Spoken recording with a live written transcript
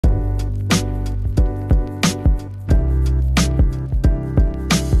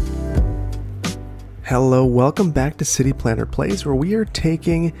Hello, welcome back to City Planner Plays, where we are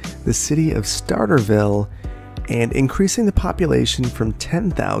taking the city of Starterville and increasing the population from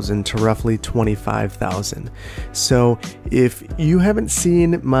 10,000 to roughly 25,000. So if you haven't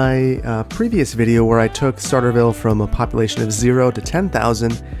seen my previous video where I took Starterville from a population of 0 to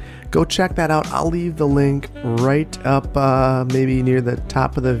 10,000, go check that out. I'll leave the link right up maybe near the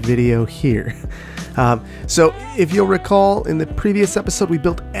top of the video here. So if you'll recall, in the previous episode we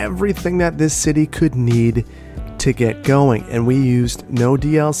built everything that this city could need to get going, and we used no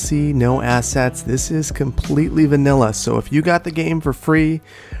DLC, no assets. This is completely vanilla, so if you got the game for free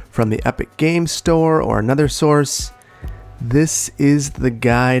from the Epic Game Store or another source, this is the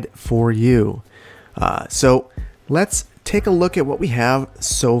guide for you. So let's take a look at what we have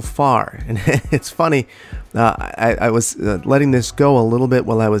so far. And it's funny, I was letting this go a little bit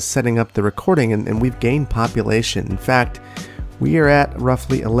while I was setting up the recording, and we've gained population. In fact, we are at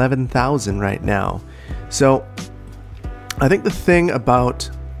roughly 11,000 right now. So I think the thing about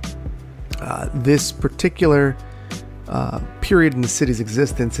this particular period in the city's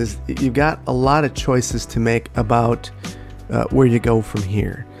existence is you've got a lot of choices to make about where you go from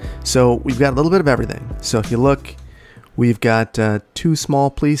here. So we've got a little bit of everything. So if you look, we've got 2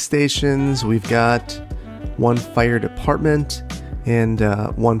 small police stations, we've got 1 fire department and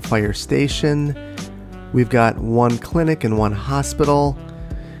 1 fire station, we've got 1 clinic and 1 hospital.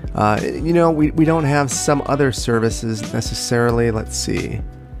 You know, we don't have some other services necessarily. Let's see,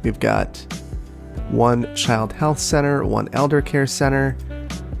 we've got 1 child health center, 1 elder care center,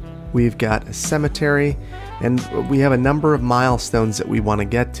 we've got a cemetery, and we have a number of milestones that we want to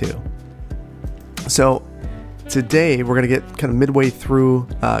get to. So today we're going to get kind of midway through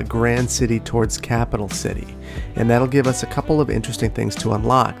Grand City towards Capital City, and that'll give us a couple of interesting things to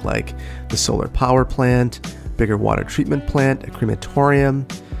unlock, like the solar power plant, bigger water treatment plant, a crematorium,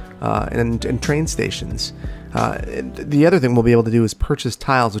 and train stations. The other thing we'll be able to do is purchase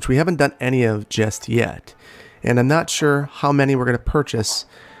tiles, which we haven't done any of just yet, and I'm not sure how many we're going to purchase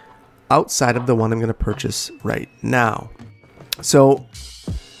outside of the one I'm going to purchase right now. So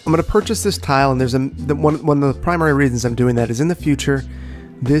I'm going to purchase this tile, and there's one of the primary reasons I'm doing that is in the future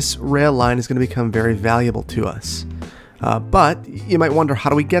this rail line is going to become very valuable to us. But you might wonder, how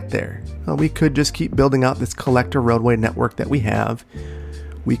do we get there? Well, we could just keep building out this collector roadway network that we have.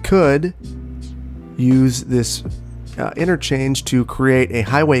 We could use this interchange to create a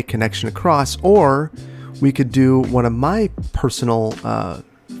highway connection across, or we could do one of my personal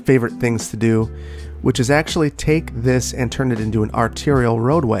favorite things to do, which is actually take this and turn it into an arterial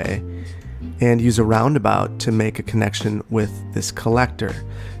roadway and use a roundabout to make a connection with this collector.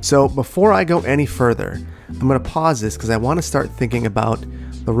 So before I go any further, I'm going to pause this because I want to start thinking about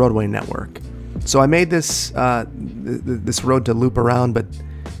the roadway network. So I made this this road to loop around, but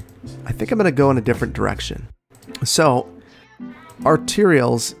I think I'm going to go in a different direction. So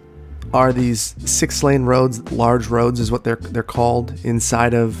arterials are these 6-lane roads. Large roads is what they're called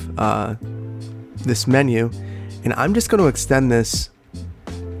inside of this menu, and I'm just going to extend this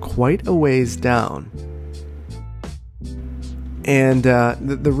quite a ways down. And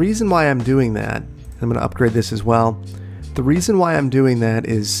the reason why I'm doing that, I'm going to upgrade this as well. The reason why I'm doing that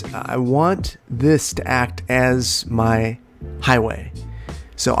is I want this to act as my highway.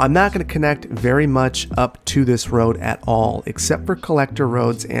 So I'm not going to connect very much up to this road at all, except for collector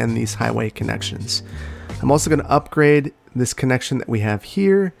roads and these highway connections. I'm also going to upgrade this connection that we have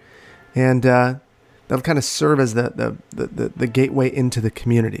here, and that'll kind of serve as the gateway into the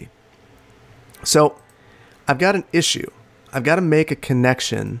community. So I've got an issue. I've got to make a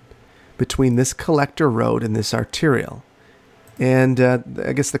connection between this collector road and this arterial. And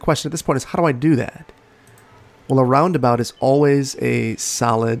I guess the question at this point is, how do I do that? Well, a roundabout is always a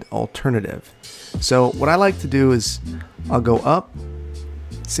solid alternative. So what I like to do is I'll go up.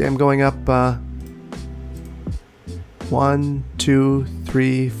 See, I'm going up 1, 2,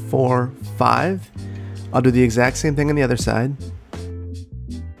 3, 4, 5. I'll do the exact same thing on the other side.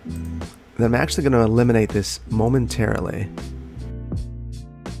 Then I'm actually going to eliminate this momentarily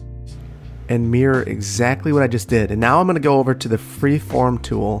and mirror exactly what I just did. And now I'm going to go over to the freeform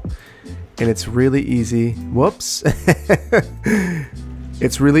tool, and it's really easy. Whoops.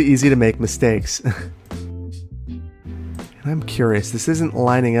 It's really easy to make mistakes. And I'm curious, this isn't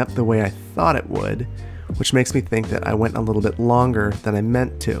lining up the way I thought it would, which makes me think that I went a little bit longer than I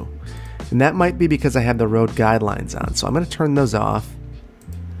meant to. And that might be because I have the road guidelines on. So I'm going to turn those off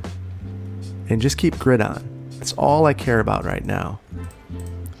and just keep grid on. That's all I care about right now.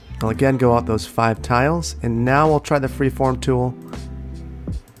 I'll again go out those 5 tiles, and now I'll try the freeform tool.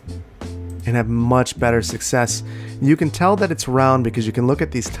 and have much better success. You can tell that it's round because you can look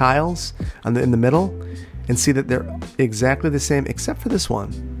at these tiles in the middle and see that they're exactly the same except for this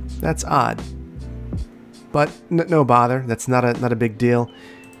one. That's odd. But no bother, that's not a big deal.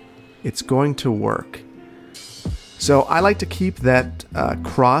 It's going to work. So I like to keep that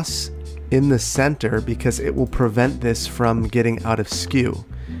cross in the center because it will prevent this from getting out of skew.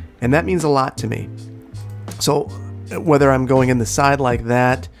 And that means a lot to me. So whether I'm going in the side like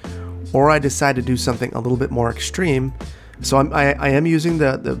that, or I decide to do something a little bit more extreme, so I am using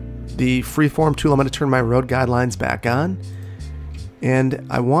the freeform tool. I'm going to turn my road guidelines back on, and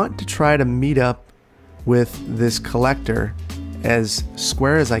I want to try to meet up with this collector as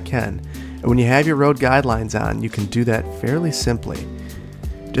square as I can. And when you have your road guidelines on, you can do that fairly simply,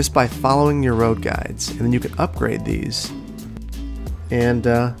 just by following your road guides, and then you can upgrade these, and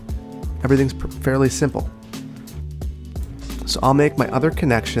everything's fairly simple. So I'll make my other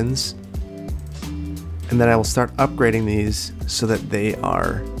connections, and then I will start upgrading these so that they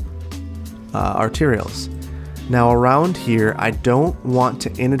are arterials. Now around here, I don't want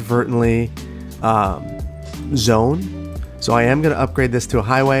to inadvertently zone, so I am going to upgrade this to a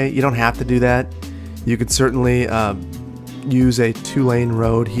highway. You don't have to do that. You could certainly use a 2-lane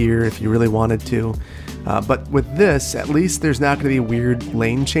road here if you really wanted to. But with this, at least there's not going to be weird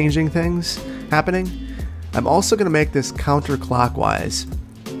lane changing things happening. I'm also going to make this counterclockwise.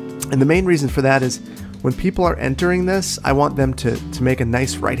 And the main reason for that is when people are entering this, I want them to make a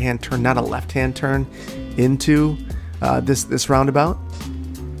nice right-hand turn, not a left-hand turn, into this roundabout.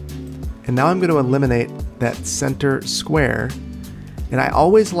 And now I'm going to eliminate that center square. And I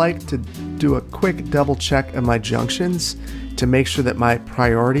always like to do a quick double check of my junctions to make sure that my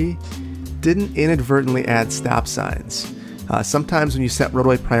priority didn't inadvertently add stop signs. Sometimes when you set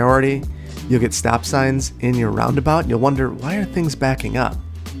roadway priority, you'll get stop signs in your roundabout and you'll wonder, why are things backing up?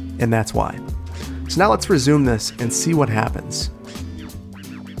 And that's why. So now let's resume this and see what happens.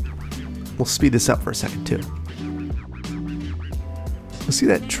 We'll speed this up for a second too. You'll see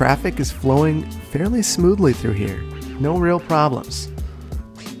that traffic is flowing fairly smoothly through here. No real problems.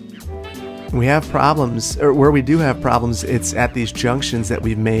 We have problems, or where we do have problems, it's at these junctions that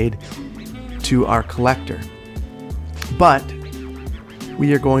we've made to our collector. But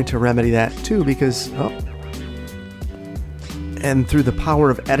we are going to remedy that too because, and through the power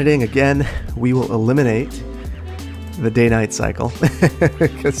of editing, again, we will eliminate the day-night cycle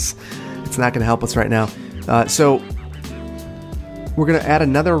because it's not going to help us right now. So we're going to add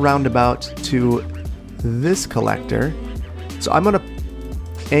another roundabout to this collector. So I'm going to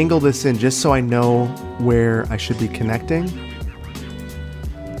angle this in just so I know where I should be connecting.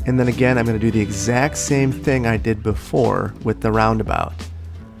 And then again, I'm going to do the exact same thing I did before with the roundabout.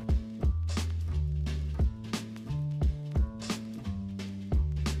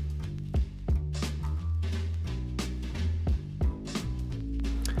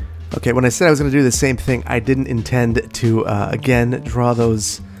 Okay, when I said I was going to do the same thing, I didn't intend to, again, draw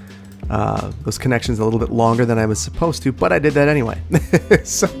those connections a little bit longer than I was supposed to, but I did that anyway.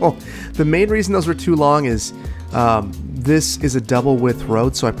 So the main reason those were too long is this is a double width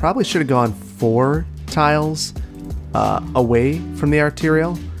road, so I probably should have gone 4 tiles away from the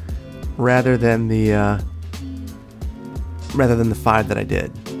arterial rather than the 5 that I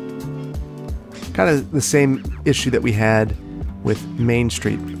did. Kind of the same issue that we had with Main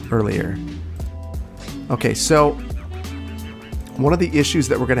Street earlier. Okay, so one of the issues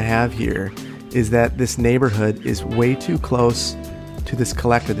that we're going to have here is that this neighborhood is way too close to this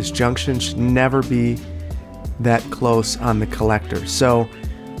collector. This junction should never be that close on the collector. So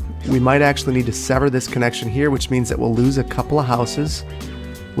we might actually need to sever this connection here, which means that we'll lose a couple of houses,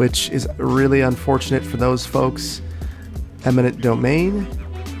 which is really unfortunate for those folks. Eminent domain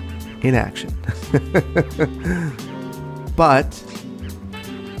in action. But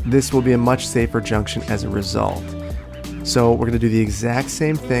this will be a much safer junction as a result. So we're going to do the exact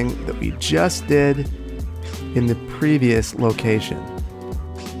same thing that we just did in the previous location.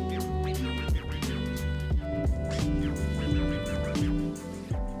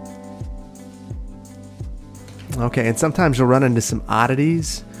 Okay, and sometimes you'll run into some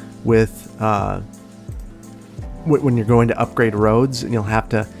oddities with when you're going to upgrade roads, and you'll have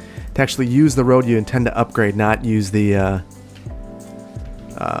to actually use the road you intend to upgrade, not use the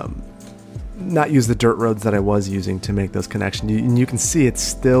dirt roads that I was using to make those connections. And you can see it's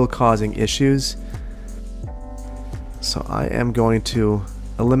still causing issues. So I am going to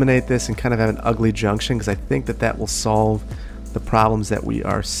eliminate this and kind of have an ugly junction because I think that that will solve the problems that we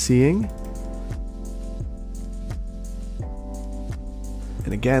are seeing.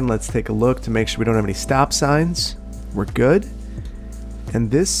 And again, let's take a look to make sure we don't have any stop signs. We're good. And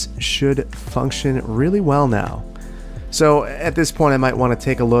this should function really well now. So at this point, I might want to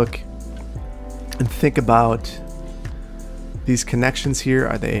take a look and think about these connections here.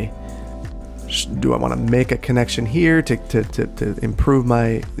 Do I want to make a connection here to improve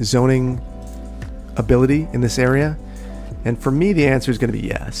my zoning ability in this area? And for me, the answer is going to be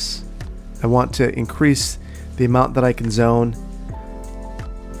yes. I want to increase the amount that I can zone.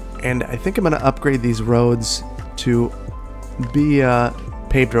 And I think I'm going to upgrade these roads to be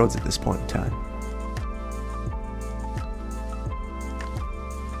paved roads at this point in time.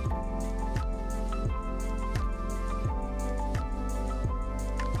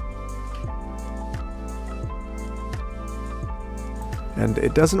 And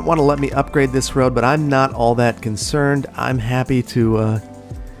it doesn't want to let me upgrade this road, but I'm not all that concerned. I'm happy to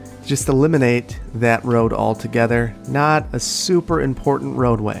just eliminate that road altogether. Not a super important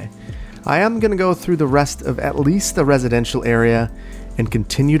roadway. I am going to go through the rest of at least the residential area and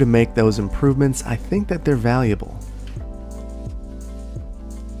continue to make those improvements. I think that they're valuable.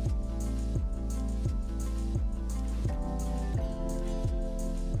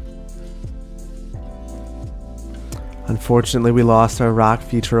 Unfortunately, we lost our rock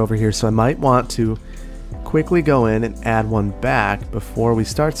feature over here, so I might want to quickly go in and add one back before we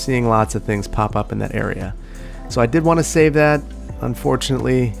start seeing lots of things pop up in that area. So I did want to save that.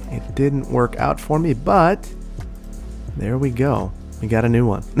 Unfortunately, it didn't work out for me, but there we go. We got a new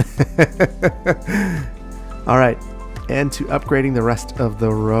one. All right, and to upgrading the rest of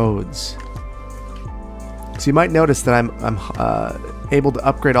the roads. So you might notice that I'm able to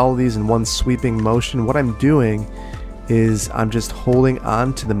upgrade all of these in one sweeping motion. What I'm doing is I'm just holding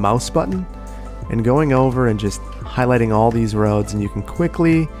on to the mouse button and going over and just highlighting all these roads, and you can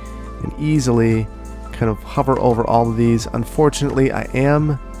quickly and easily kind of hover over all of these. Unfortunately, I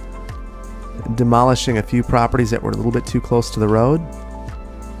am demolishing a few properties that were a little bit too close to the road.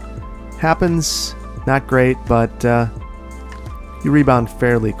 Happens, not great, but you rebound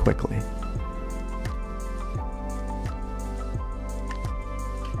fairly quickly.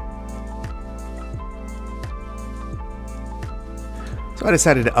 So I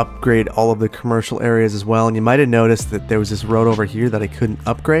decided to upgrade all of the commercial areas as well, and you might have noticed that there was this road over here that I couldn't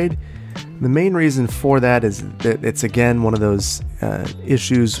upgrade. The main reason for that is that it's again one of those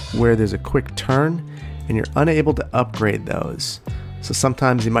issues where there's a quick turn and you're unable to upgrade those. So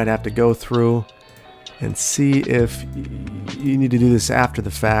sometimes you might have to go through and see if you need to do this after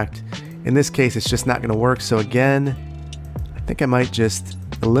the fact. In this case, it's just not going to work. So again, I think I might just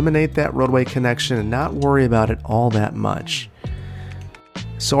eliminate that roadway connection and not worry about it all that much.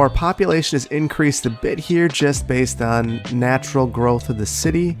 So our population has increased a bit here just based on natural growth of the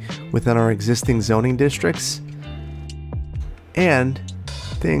city within our existing zoning districts. And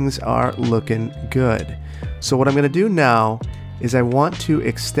things are looking good. So what I'm going to do now is I want to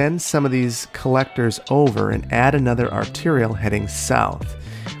extend some of these collectors over and add another arterial heading south.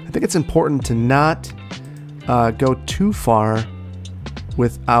 I think it's important to not go too far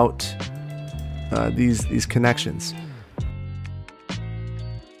without these connections.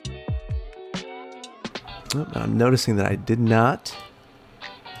 Oh, I'm noticing that I did not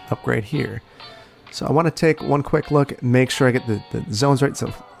upgrade here. So I want to take one quick look, make sure I get the zones right.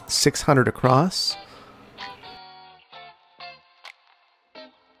 So 600 across.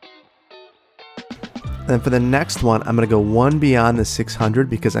 Then for the next one, I'm going to go one beyond the 600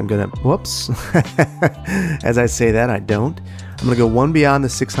 because I'm going to, whoops. As I say that, I don't. I'm going to go one beyond the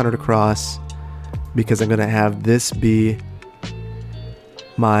 600 across because I'm going to have this be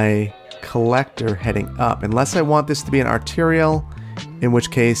my collector heading up, unless I want this to be an arterial, in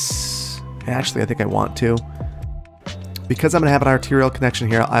which case, actually I think I want to. Because I'm going to have an arterial connection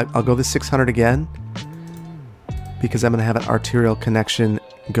here, I'll go the 600 again, because I'm going to have an arterial connection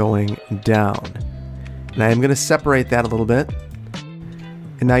going down. And I am going to separate that a little bit.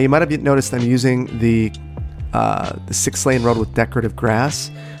 And now you might have noticed I'm using the 6-lane road with decorative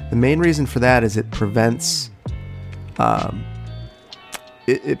grass. The main reason for that is it prevents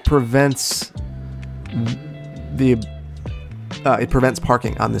it prevents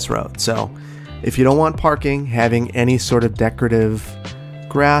parking on this road. So if you don't want parking, having any sort of decorative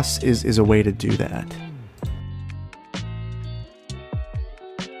grass is a way to do that.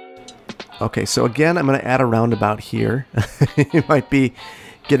 Okay, so again, I'm going to add a roundabout here. You might be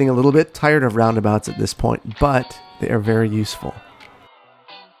getting a little bit tired of roundabouts at this point, but they are very useful.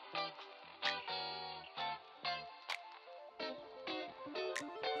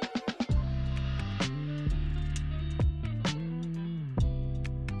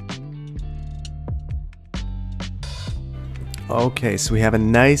 Okay, so we have a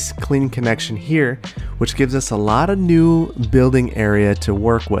nice clean connection here, which gives us a lot of new building area to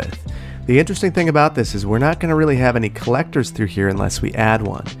work with. The interesting thing about this is we're not going to really have any collectors through here unless we add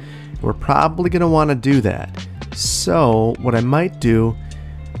one. We're probably going to want to do that. So what I might do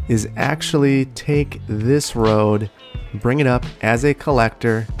is actually take this road, bring it up as a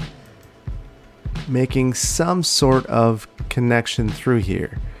collector, making some sort of connection through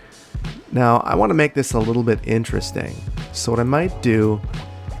here. Now I want to make this a little bit interesting. So what I might do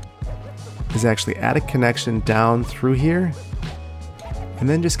is actually add a connection down through here and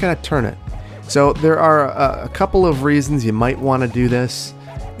then just kind of turn it. So there are a couple of reasons you might want to do this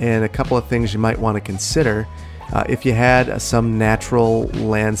and a couple of things you might want to consider. If you had some natural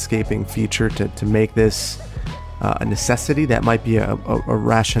landscaping feature to make this a necessity, that might be a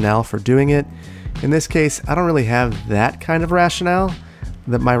rationale for doing it. In this case, I don't really have that kind of rationale.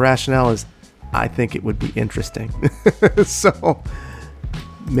 My rationale is I think it would be interesting. So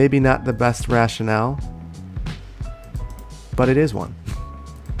maybe not the best rationale, but it is one.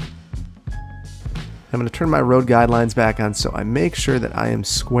 I'm going to turn my road guidelines back on so I make sure that I am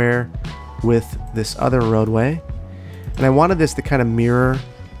square with this other roadway. And I wanted this to kind of mirror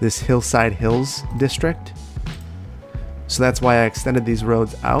this Hillside Hills district. So that's why I extended these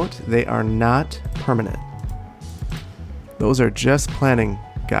roads out. They are not permanent. Those are just planning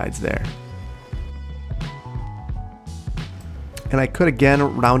guides there. And I could again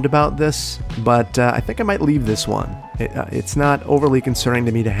roundabout this, but I think I might leave this one. It's not overly concerning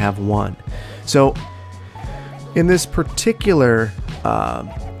to me to have one. So in this particular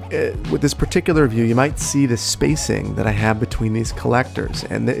with this particular view, you might see the spacing that I have between these collectors,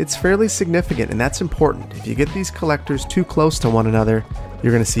 and it's fairly significant, and that's important. If you get these collectors too close to one another,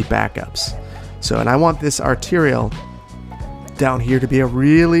 you're going to see backups. So, and I want this arterial down here to be a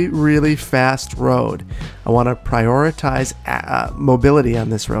really, really fast road. I want to prioritize mobility on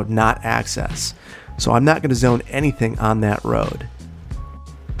this road, not access. So I'm not going to zone anything on that road.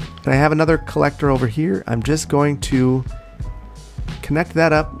 And I have another collector over here. I'm just going to connect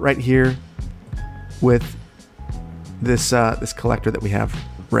that up right here with this this collector that we have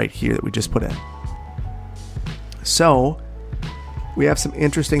right here that we just put in. So we have some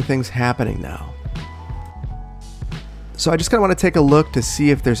interesting things happening now. So I just kind of want to take a look to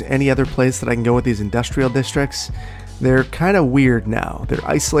see if there's any other place that I can go with these industrial districts. They're kind of weird now. They're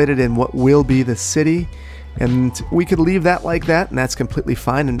isolated in what will be the city, and we could leave that like that, and that's completely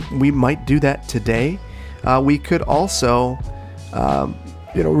fine, and we might do that today. We could also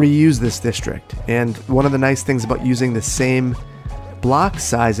reuse this district. And one of the nice things about using the same block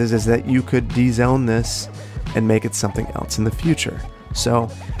sizes is that you could dezone this and make it something else in the future. So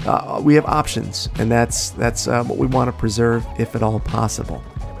we have options, and that's what we want to preserve if at all possible.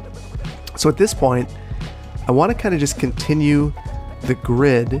 So at this point, I want to kind of just continue the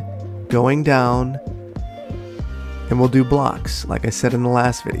grid going down, and we'll do blocks like I said in the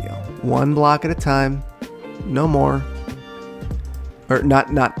last video. One block at a time, no more. Or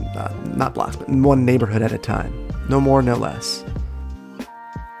not blocks, but one neighborhood at a time. No more, no less.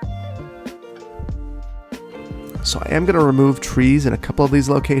 So I am going to remove trees in a couple of these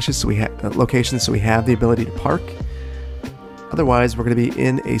locations so we have the ability to park. Otherwise, we're going to be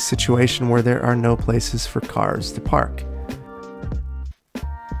in a situation where there are no places for cars to park.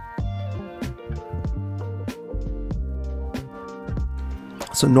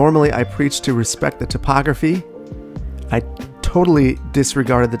 So normally I preach to respect the topography. I totally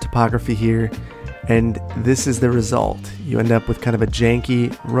disregarded the topography here, and this is the result. You end up with kind of a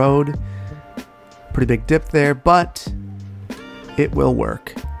janky road, pretty big dip there, but it will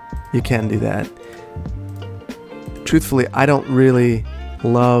work. You can do that. Truthfully, I don't really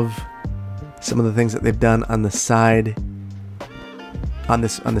love some of the things that they've done on the side on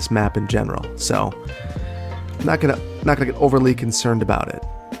this map in general, so I'm not gonna get overly concerned about it.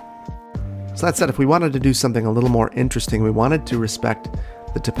 So that said, if we wanted to do something a little more interesting, we wanted to respect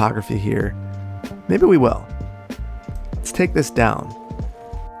the topography here, maybe we will. Let's take this down.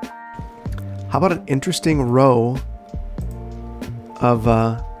 How about an interesting row of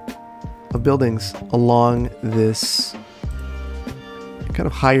buildings along this kind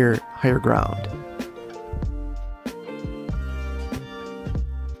of higher ground?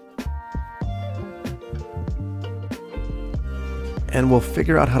 And we'll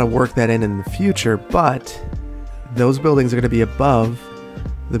figure out how to work that in the future, but those buildings are going to be above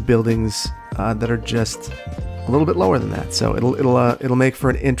the buildings that are just a little bit lower than that. So it'll make for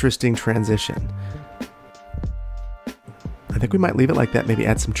an interesting transition. I think we might leave it like that, maybe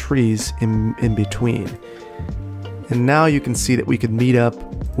add some trees in between. And now you can see that we could meet up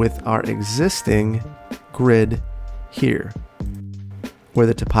with our existing grid here. where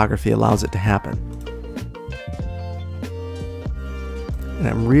the topography allows it to happen. And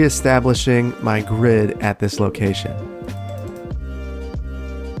I'm reestablishing my grid at this location.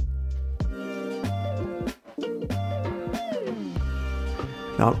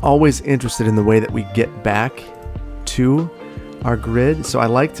 Now, I'm always interested in the way that we get back to our grid, so I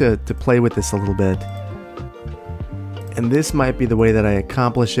like to play with this a little bit. And this might be the way that I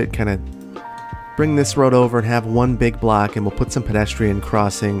accomplish it, kind of bring this road over and have one big block, and we'll put some pedestrian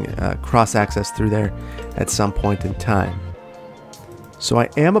crossing, cross-access through there at some point in time. So I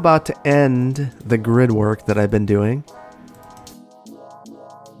am about to end the grid work that I've been doing.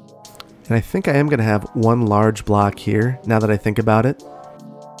 And I think I am going to have one large block here, now that I think about it.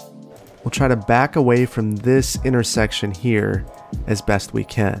 We'll try to back away from this intersection here as best we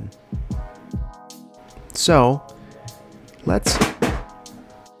can. So let's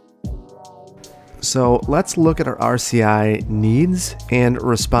look at our RCI needs and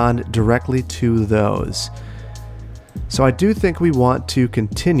respond directly to those. So I do think we want to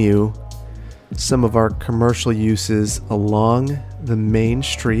continue some of our commercial uses along the main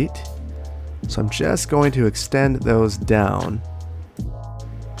street. So I'm just going to extend those down.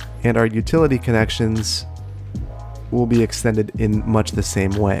 And our utility connections will be extended in much the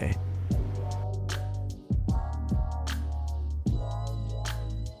same way.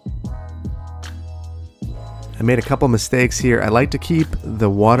 I made a couple mistakes here. I like to keep the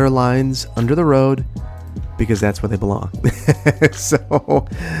water lines under the road because that's where they belong. So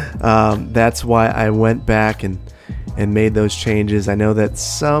that's why I went back and made those changes. I know that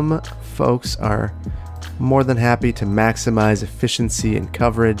some folks are more than happy to maximize efficiency and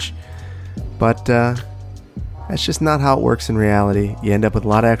coverage, but that's just not how it works in reality. You end up with a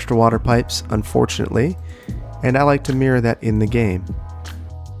lot of extra water pipes, unfortunately, and I like to mirror that in the game.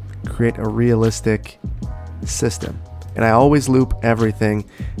 Create a realistic system. And I always loop everything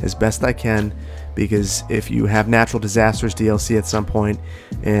as best I can, because if you have natural disasters DLC at some point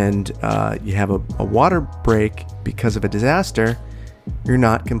and you have a water break because of a disaster, you're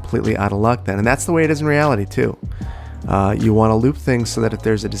not completely out of luck then. And that's the way it is in reality too. You want to loop things so that if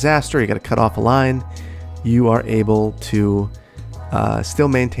there's a disaster, you got to cut off a line, you are able to still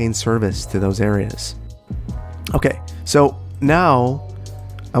maintain service to those areas. Okay, so now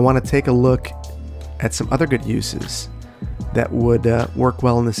I want to take a look at some other good uses that would work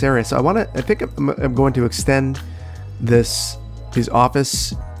well in this area. So I think I'm going to extend these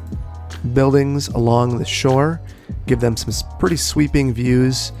office buildings along the shore, give them some pretty sweeping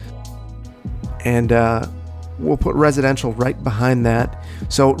views, and we'll put residential right behind that.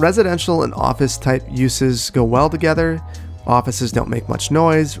 So residential and office type uses go well together. Offices don't make much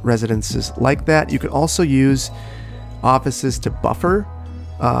noise. Residences like that. You could also use offices to buffer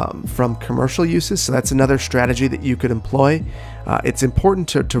from commercial uses, so that's another strategy that you could employ. It's important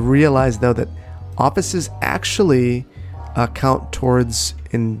to realize though that offices actually count towards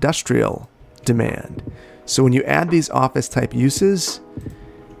industrial demand. So when you add these office type uses,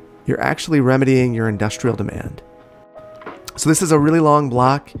 you're actually remedying your industrial demand. So this is a really long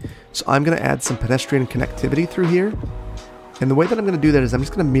block, so I'm going to add some pedestrian connectivity through here. And the way that I'm going to do that is I'm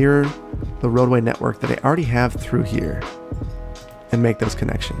just going to mirror the roadway network that I already have through here and make those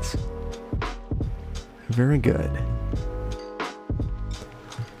connections. Very good.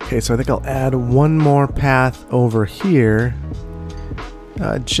 Okay, so I think I'll add one more path over here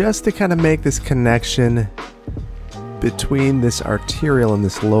just to kind of make this connection between this arterial and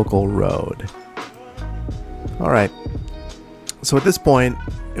this local road. All right. So at this point,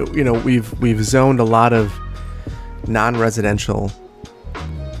 you know, we've zoned a lot of non-residential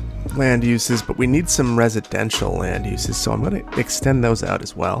land uses, but we need some residential land uses, so I'm going to extend those out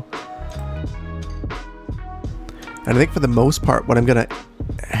as well. And I think for the most part, what I'm going to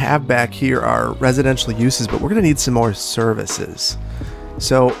have back here are residential uses, but we're going to need some more services.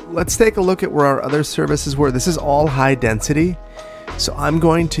 So let's take a look at where our other services were. This is all high density, so I'm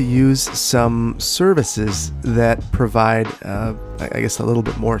going to use some services that provide, I guess, a little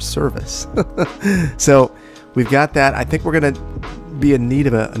bit more service. So we've got that. I think we're going to be in need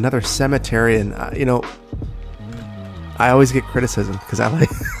of another cemetery, and you know, I always get criticism because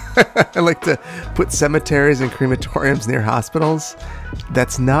I like to put cemeteries and crematoriums near hospitals.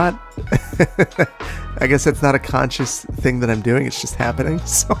 That's not I guess that's not a conscious thing that I'm doing, it's just happening,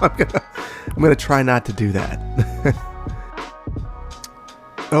 so I'm gonna try not to do that.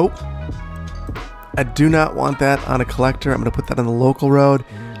 Oh, I do not want that on a collector. I'm gonna put that on the local road.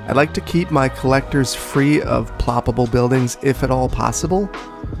 I'd like to keep my collectors free of ploppable buildings if at all possible.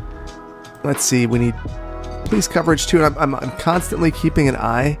 Let's see, we need police coverage too. I'm constantly keeping an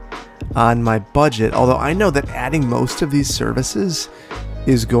eye on my budget, although I know that adding most of these services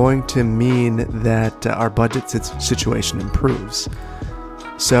is going to mean that our budget situation improves.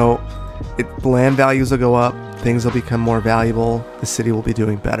 So land values will go up, things will become more valuable, the city will be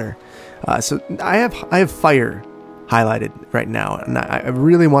doing better. So I have fire highlighted right now, and I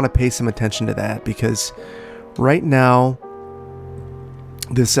really want to pay some attention to that, because right now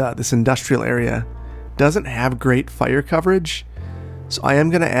this industrial area doesn't have great fire coverage. So I am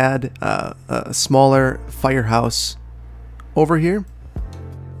going to add a smaller firehouse over here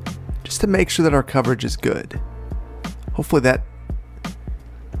just to make sure that our coverage is good. Hopefully that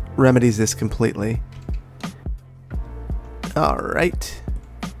remedies this completely. All right.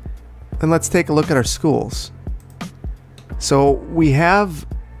 And let's take a look at our schools. So we have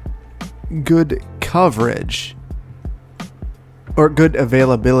good coverage, or good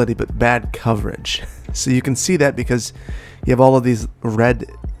availability, but bad coverage. So you can see that because you have all of these red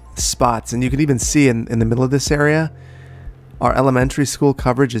spots, and you can even see in the middle of this area, our elementary school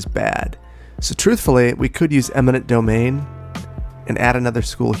coverage is bad. So truthfully, we could use eminent domain and add another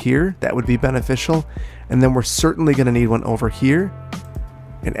school here. That would be beneficial. And then we're certainly going to need one over here.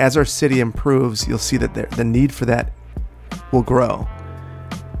 And as our city improves, you'll see that the need for that will grow.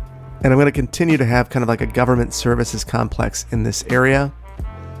 And I'm going to continue to have kind of like a government services complex in this area.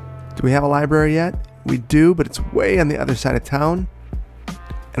 Do we have a library yet? We do, but it's way on the other side of town.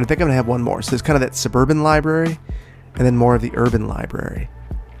 And I think I'm going to have one more. So there's kind of that suburban library and then more of the urban library.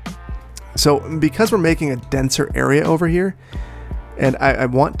 So because we're making a denser area over here, and I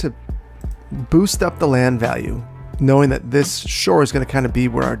want to boost up the land value, knowing that this shore is going to kind of be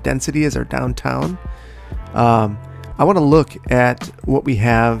where our density is, our downtown, I want to look at what we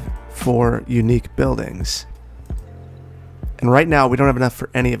have for unique buildings. And right now we don't have enough for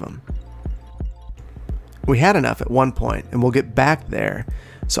any of them. We had enough at one point, and we'll get back there.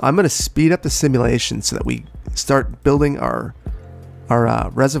 So I'm going to speed up the simulation so that we start building our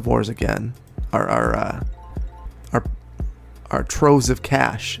reservoirs again, our troves of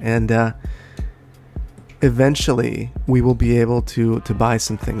cash, and eventually we will be able to buy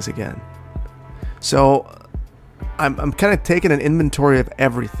some things again. So I'm kind of taking an inventory of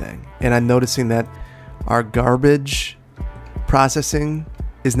everything, and I'm noticing that our garbage processing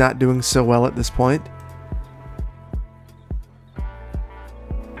is not doing so well at this point.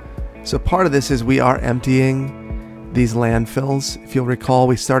 So part of this is we are emptying these landfills. If you'll recall,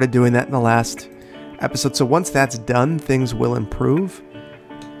 we started doing that in the last episode. So once that's done, things will improve.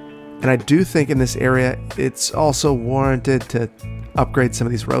 And I do think in this area, it's also warranted to upgrade some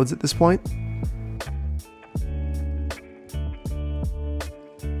of these roads at this point.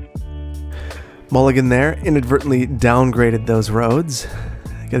 Mulligan there inadvertently downgraded those roads.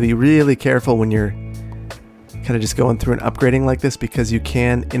 You gotta be really careful when you're kind of just going through and upgrading like this, because you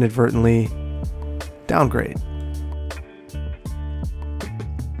can inadvertently downgrade.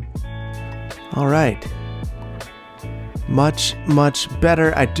 All right. Much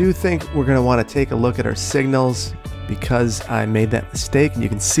better. I do think we're going to want to take a look at our signals, because I made that mistake, and you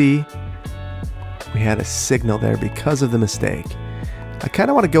can see we had a signal there because of the mistake. I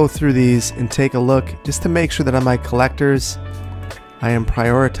kind of want to go through these and take a look just to make sure that on my collectors I am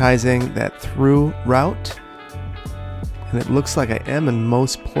prioritizing that through route. And it looks like I am in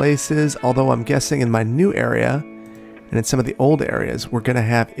most places, although I'm guessing in my new area and in some of the old areas we're going to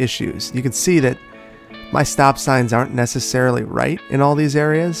have issues. You can see that my stop signs aren't necessarily right in all these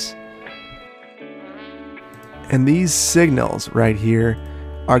areas. And these signals right here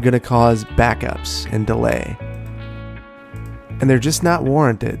are going to cause backups and delay. And they're just not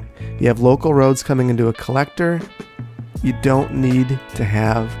warranted. You have local roads coming into a collector. You don't need to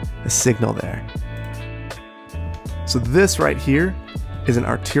have a signal there. So this right here is an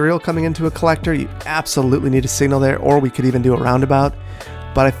arterial coming into a collector. You absolutely need a signal there, or we could even do a roundabout.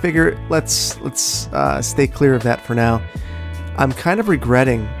 But I figure let's stay clear of that for now. I'm kind of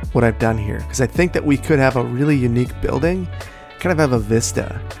regretting what I've done here, because I think that we could have a really unique building, kind of have a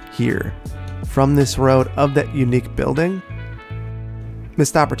vista here from this road of that unique building.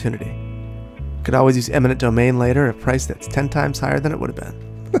 Missed opportunity. Could always use eminent domain later at a price that's 10 times higher than it would have been.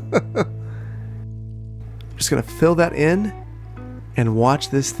 Just gonna fill that in and watch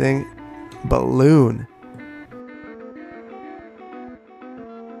this thing balloon.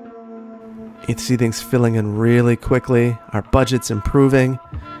 You can see things filling in really quickly. Our budget's improving.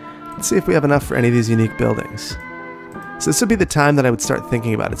 Let's see if we have enough for any of these unique buildings. So this would be the time that I would start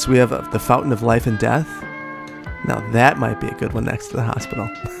thinking about it. So we have the Fountain of Life and Death. Now that might be a good one next to the hospital.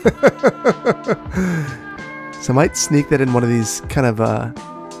 So I might sneak that in one of these kind of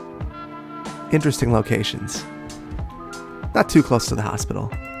interesting locations. Not too close to the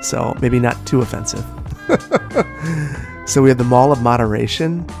hospital. so maybe not too offensive. So we have the Mall of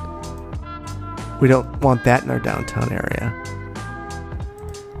Moderation. We don't want that in our downtown area.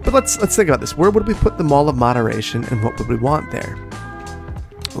 But let's think about this. Where would we put the Mall of Moderation, and what would we want there?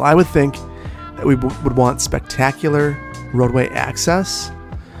 Well, I would think that we would want spectacular roadway access.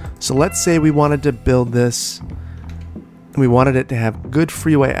 So let's say we wanted to build this, and we wanted it to have good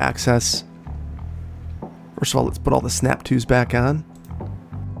freeway access. First of all, let's put all the snap 2s back on.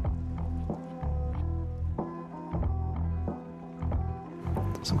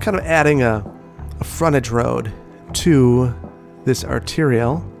 So I'm kind of adding a frontage road to this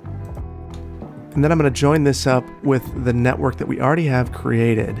arterial. And then I'm going to join this up with the network that we already have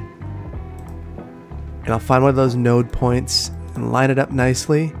created. And I'll find one of those node points and line it up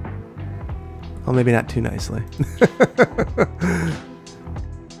nicely. Well, maybe not too nicely.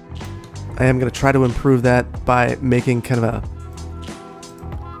 I am going to try to improve that by making kind of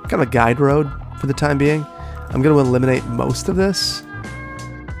a guide road for the time being. I'm going to eliminate most of this.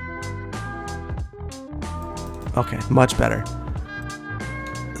 Okay, much better.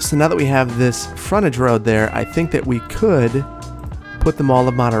 So now that we have this frontage road there, I think that we could put the Mall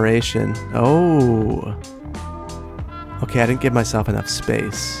of Moderation. Oh. Okay, I didn't give myself enough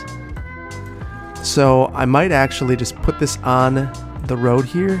space. So I might actually just put this on the road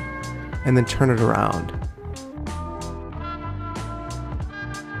here and then turn it around.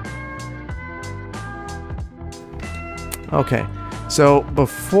 Okay, so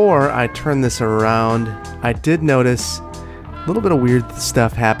before I turn this around, I did notice a little bit of weird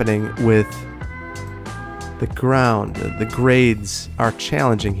stuff happening with the ground. The grades are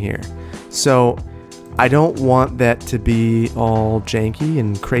challenging here. So I don't want that to be all janky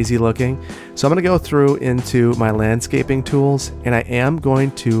and crazy looking. So I'm going to go through into my landscaping tools, and I am going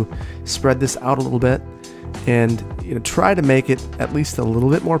to spread this out a little bit and try to make it at least a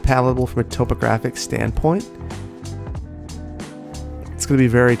little bit more palatable from a topographic standpoint. It's going to be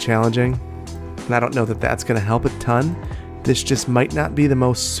very challenging, and I don't know that that's going to help a ton. This just might not be the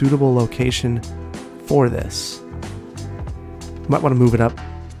most suitable location for this. You might want to move it up.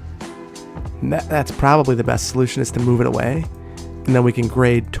 That's probably the best solution, is to move it away, and then we can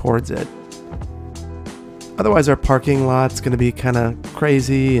grade towards it. Otherwise, our parking lot's going to be kind of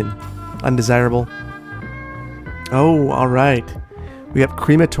crazy and undesirable. Oh, all right. We have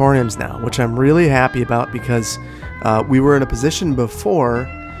crematoriums now, which I'm really happy about, because we were in a position before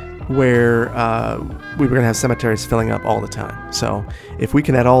where we were going to have cemeteries filling up all the time. So if we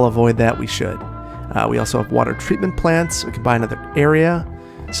can at all avoid that, we should. We also have water treatment plants. We can buy another area.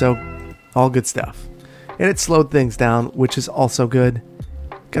 So all good stuff. And it slowed things down, which is also good.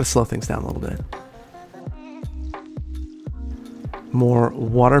 Got to slow things down a little bit. More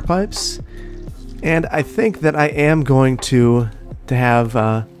water pipes. And I think that I am going to have...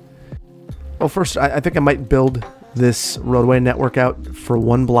 well, first, I think I might build this roadway network out for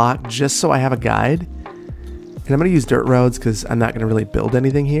one block just so I have a guide. And I'm going to use dirt roads because I'm not going to really build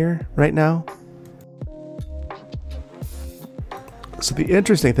anything here right now. So the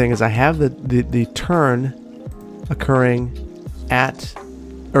interesting thing is I have the turn occurring at,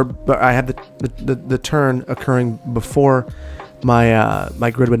 or I have the turn occurring before my my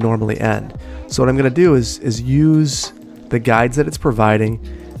grid would normally end. So what I'm going to do is use the guides that it's providing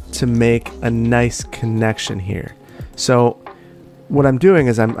to make a nice connection here. So what I'm doing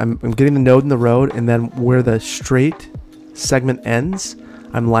is I'm getting the node in the road, and then where the straight segment ends,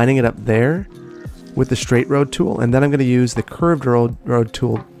 I'm lining it up there with the straight road tool, and then I'm going to use the curved road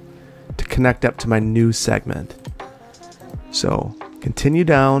tool to connect up to my new segment. So continue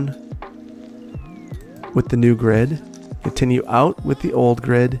down with the new grid, continue out with the old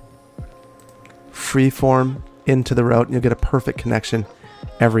grid, freeform into the road, and you'll get a perfect connection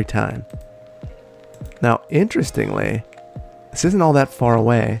every time. Now, interestingly, this isn't all that far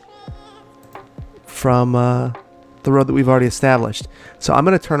away from the road that we've already established. So I'm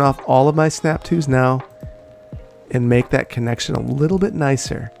going to turn off all of my snap 2s now and make that connection a little bit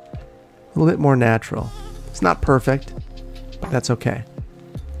nicer, a little bit more natural. It's not perfect, but that's okay.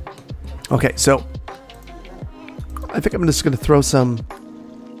 Okay, so I think I'm just going to throw some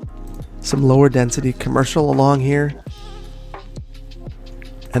lower density commercial along here,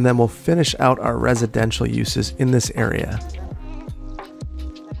 and then we'll finish out our residential uses in this area.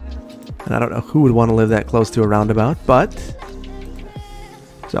 And I don't know who would want to live that close to a roundabout, but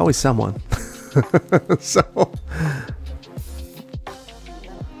there's always someone. So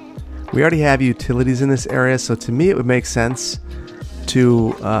we already have utilities in this area, so to me it would make sense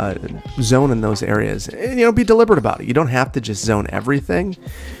to zone in those areas. And, be deliberate about it. You don't have to just zone everything.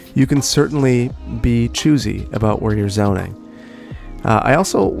 You can certainly be choosy about where you're zoning. I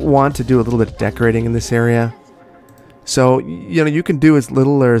also want to do a little bit of decorating in this area. So, you know, you can do as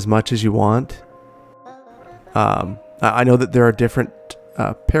little or as much as you want. I know that there are different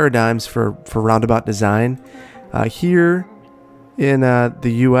paradigms for roundabout design. Here in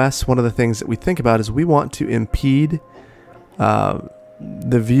the US, one of the things that we think about is we want to impede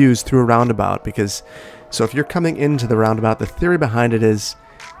the views through a roundabout, because so if you're coming into the roundabout, the theory behind it is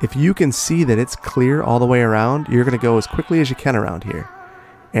if you can see that it's clear all the way around, you're going to go as quickly as you can around here.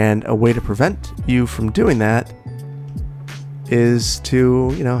 And a way to prevent you from doing that is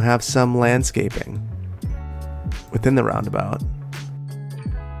to, you know, have some landscaping within the roundabout.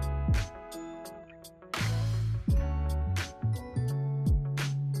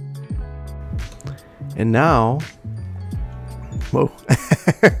 And now, whoa,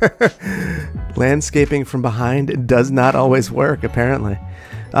 landscaping from behind does not always work, apparently.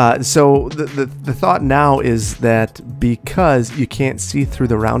 So the thought now is that because you can't see through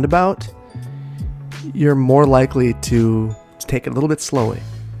the roundabout, you're more likely to take it a little bit slowly,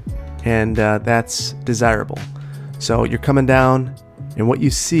 and that's desirable. So you're coming down, and what you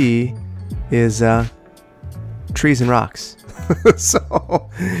see is trees and rocks. So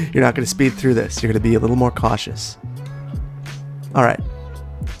you're not going to speed through this. You're going to be a little more cautious. All right.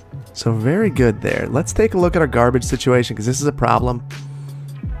 So very good there. Let's take a look at our garbage situation, because this is a problem.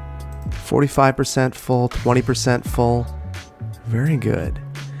 45% full, 20% full. Very good.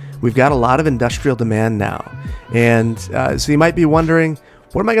 We've got a lot of industrial demand now. And so you might be wondering,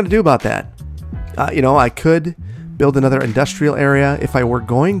 what am I going to do about that? You know, I could build another industrial area. If I were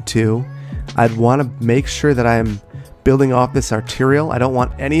going to, I'd want to make sure that I'm building off this arterial. I don't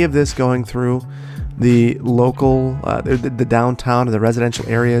want any of this going through the local, the downtown or the residential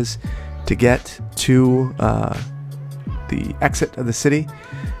areas to get to the exit of the city.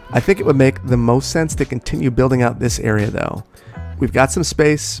 I think it would make the most sense to continue building out this area, though. We've got some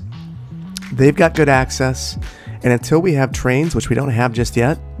space. They've got good access. And until we have trains, which we don't have just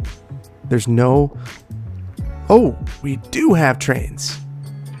yet, there's no... Oh, we do have trains.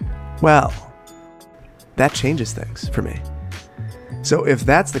 Well, that changes things for me. So if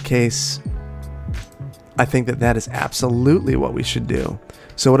that's the case, I think that that is absolutely what we should do.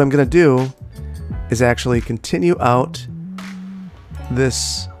 So what I'm going to do is actually continue out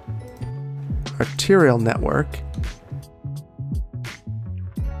this arterial network,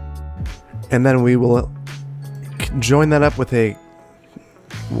 and then we will join that up with a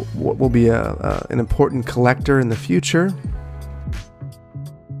what will be an important collector in the future.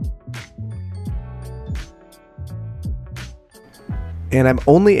 And I'm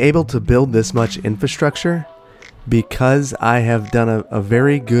only able to build this much infrastructure because I have done a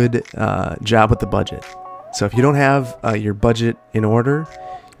very good job with the budget. So if you don't have your budget in order,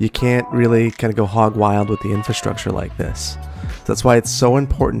 you can't really kind of go hog wild with the infrastructure like this. So that's why it's so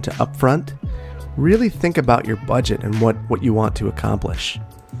important to upfront really think about your budget and what you want to accomplish.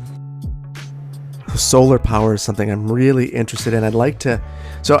 Solar power is something I'm really interested in. I'd like to,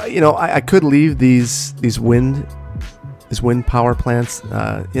 so you know, I could leave these wind power plants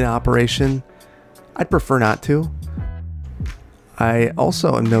in operation. I'd prefer not to. I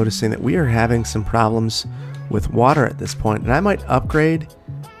also am noticing that we are having some problems with water at this point, and I might upgrade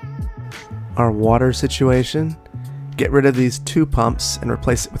our water situation, get rid of these 2 pumps and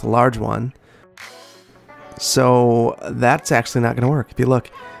replace it with a large one. So that's actually not going to work. If you look,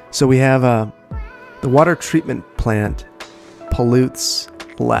 so we have the water treatment plant pollutes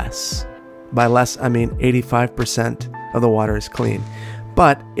less. By less, I mean 85% of the water is clean,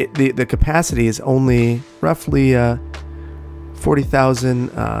 but the capacity is only roughly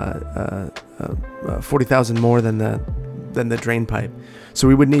 40,000 more than the drain pipe. So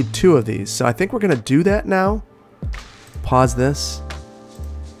we would need 2 of these. So I think we're going to do that now. Pause this.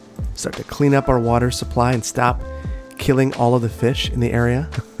 Start to clean up our water supply and stop killing all of the fish in the area.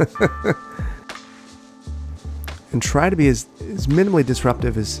 And try to be as minimally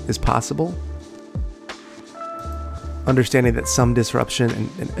disruptive as possible. Understanding that some disruption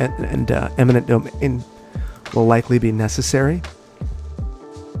and eminent domain will likely be necessary.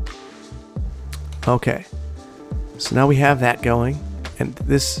 Okay, so now we have that going, and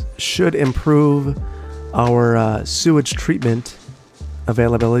this should improve our sewage treatment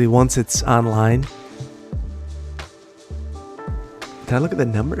availability once it's online. Did I look at the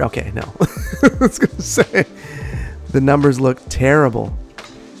number? Okay, no. I was going to say, the numbers look terrible.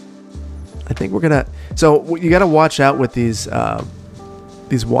 I think we're going to... So you got to watch out with these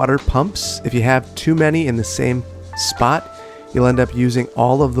water pumps. If you have too many in the same spot, you'll end up using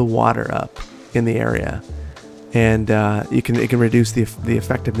all of the water up in the area, and it can reduce the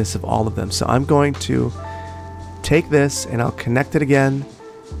effectiveness of all of them. So I'm going to take this and I'll connect it again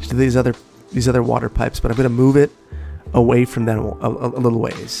to these other water pipes, but I'm going to move it away from them a little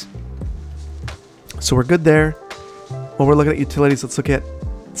ways. So we're good there. While we're looking at utilities, let's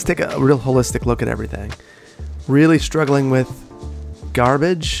take a real holistic look at everything. Really struggling with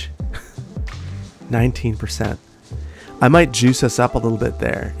garbage. 19%. I might juice us up a little bit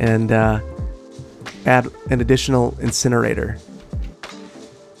there and add an additional incinerator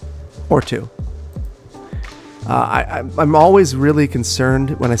or two. I'm always really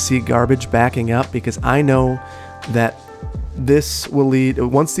concerned when I see garbage backing up, because I know that this will lead,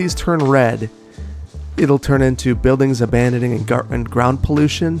 once these turn red, it'll turn into buildings abandoning and ground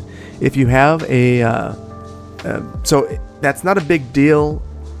pollution. If you have so that's not a big deal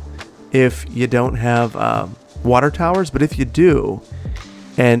if you don't have water towers, but if you do,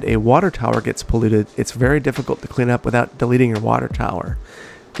 and a water tower gets polluted, it's very difficult to clean up without deleting your water tower,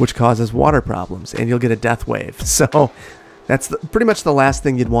 which causes water problems, and you'll get a death wave. So that's pretty much the last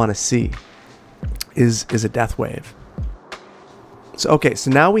thing you'd want to see is a death wave. So okay, so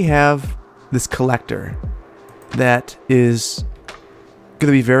now we have this collector that is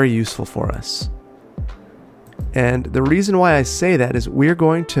going to be very useful for us. And the reason why I say that is we're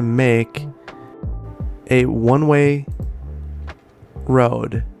going to make a one-way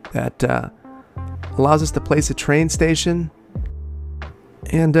road that allows us to place a train station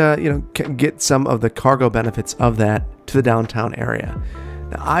and get some of the cargo benefits of that to the downtown area.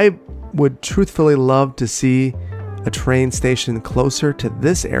 Now, I would truthfully love to see a train station closer to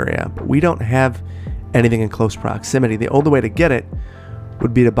this area, but we don't have anything in close proximity. The only way to get it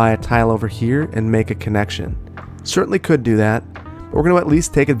would be to buy a tile over here and make a connection. Certainly could do that, but we're going to at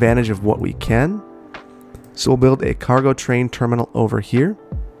least take advantage of what we can. So we'll build a cargo train terminal over here.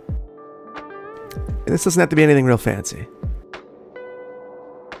 And this doesn't have to be anything real fancy.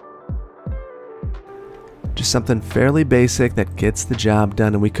 Just something fairly basic that gets the job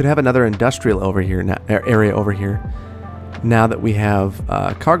done. And we could have another industrial over here area over here now that we have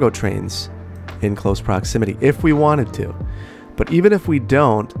cargo trains in close proximity, if we wanted to. But even if we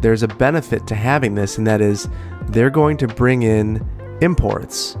don't, there's a benefit to having this, and that is they're going to bring in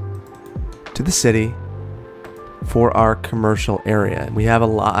imports to the city for our commercial area. And we have a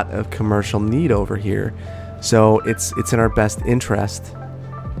lot of commercial need over here, so it's in our best interest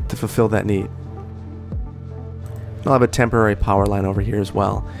to fulfill that need. I'll have a temporary power line over here as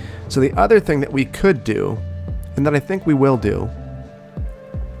well. So the other thing that we could do, and that I think we will do,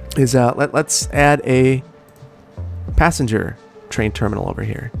 is let's add a passenger train terminal over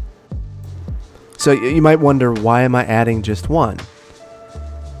here. So you might wonder, why am I adding just one?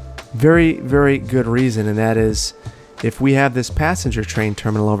 Very, very good reason, and that is if we have this passenger train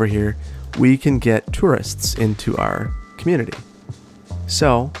terminal over here, we can get tourists into our community.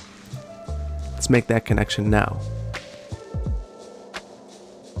 So let's make that connection now.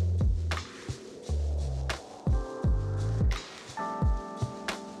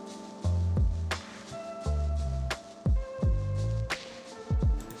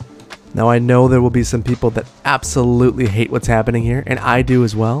 Now I know there will be some people that absolutely hate what's happening here, and I do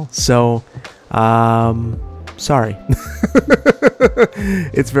as well, so sorry.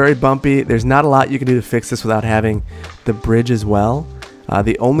 It's very bumpy. There's not a lot you can do to fix this without having the bridge as well.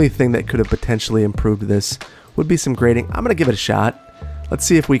 The only thing that could have potentially improved this would be some grading. I'm going to give it a shot. Let's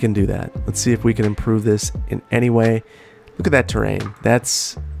see if we can do that. Let's see if we can improve this in any way. Look at that terrain.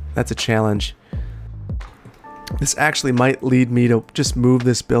 That's a challenge. This actually might lead me to just move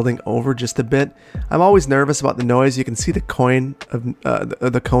this building over just a bit. I'm always nervous about the noise. You can see the cone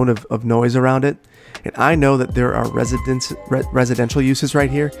of noise around it. And I know that there are residential uses right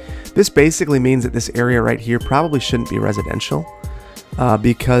here. This basically means that this area right here probably shouldn't be residential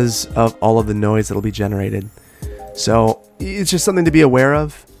because of all of the noise that will be generated. So it's just something to be aware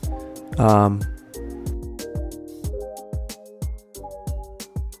of.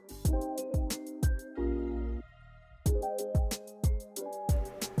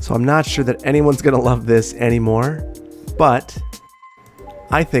 So I'm not sure that anyone's going to love this anymore, but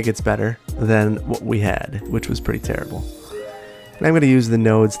I think it's better than what we had, which was pretty terrible. And I'm going to use the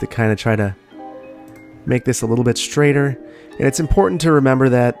nodes to kind of try to make this a little bit straighter. And it's important to remember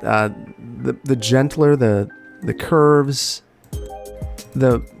that the gentler the curves,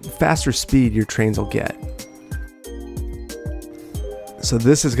 the faster speed your trains will get. So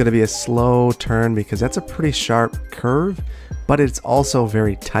this is going to be a slow turn because that's a pretty sharp curve, but it's also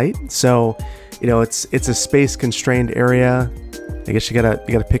very tight. So, you know, it's a space constrained area. I guess you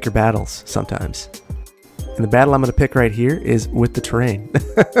gotta pick your battles sometimes. And the battle I'm gonna pick right here is with the terrain.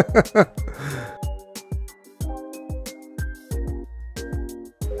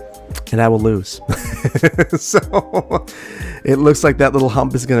 and I will lose. So it looks like that little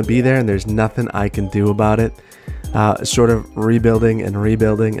hump is going to be there, and there's nothing I can do about it. Short of rebuilding and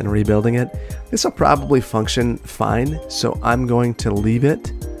rebuilding and rebuilding it. This will probably function fine, so I'm going to leave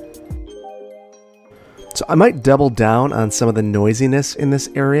it. So I might double down on some of the noisiness in this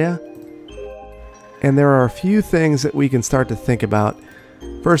area. And there are a few things that we can start to think about.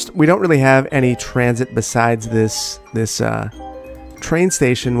 First, we don't really have any transit besides this train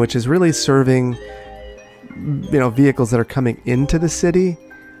station, which is really serving, you know, vehicles that are coming into the city,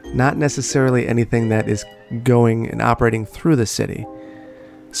 not necessarily anything that is going and operating through the city.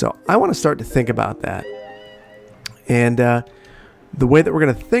 So I want to start to think about that. And the way that we're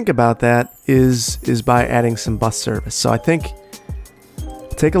going to think about that is by adding some bus service. So I think,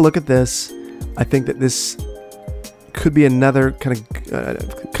 take a look at this. I think that this could be another kind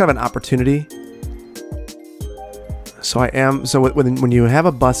of an opportunity. So when you have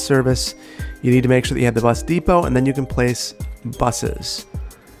a bus service, you need to make sure that you have the bus depot, and then you can place buses.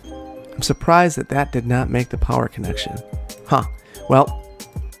 I'm surprised that that did not make the power connection. Huh. Well,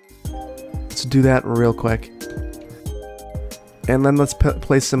 let's do that real quick. And then let's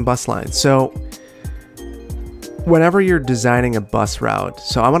place some bus lines. So whenever you're designing a bus route,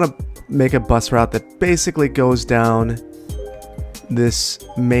 so I want to make a bus route that basically goes down this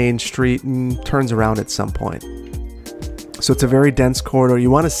main street and turns around at some point. So it's a very dense corridor.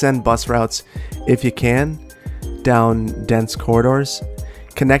 You want to send bus routes, if you can, down dense corridors,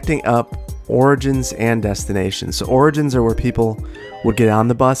 connecting up origins and destinations. So origins are where people would get on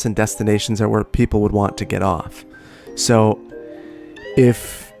the bus, and destinations are where people would want to get off. So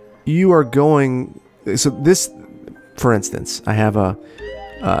if you are going, so this, for instance, I have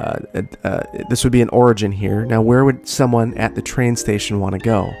this would be an origin here. Now, where would someone at the train station want to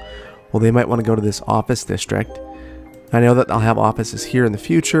go? Well, they might want to go to this office district. I know that I'll have offices here in the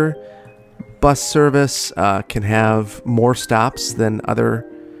future. Bus service can have more stops than other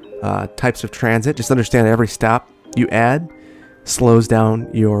types of transit. Just understand every stop you add slows down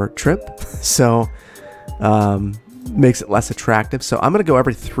your trip, so makes it less attractive. So I'm going to go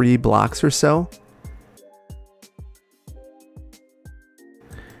every 3 blocks or so.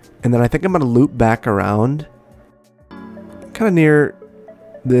 And then I think I'm going to loop back around kind of near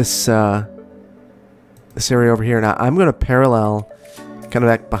this this area over here. Now I'm going to parallel kind of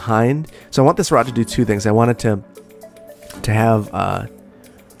back behind. So I want this route to do 2 things. I want it to have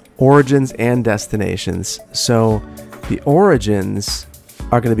origins and destinations. So the origins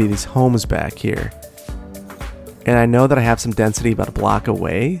are going to be these homes back here. And I know that I have some density about a block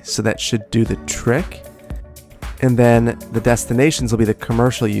away, so that should do the trick. And then the destinations will be the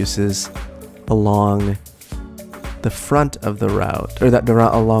commercial uses along the front of the route, or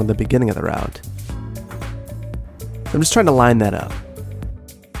along the beginning of the route. I'm just trying to line that up.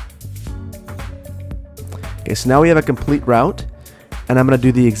 Okay, so now we have a complete route, and I'm going to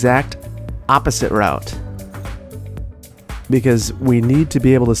do the exact opposite route, because we need to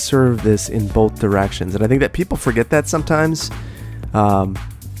be able to serve this in both directions. And I think that people forget that sometimes.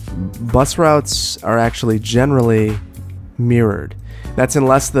 Bus routes are actually generally mirrored. That's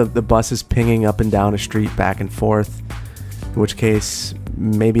unless the bus is pinging up and down a street back and forth, in which case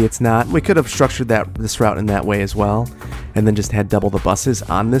maybe it's not. We could have structured this route in that way as well, and then just had double the buses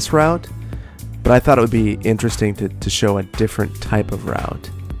on this route. But I thought it would be interesting to show a different type of route.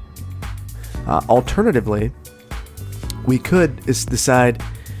 Alternatively, we could decide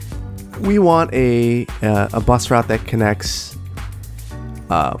we want a bus route that connects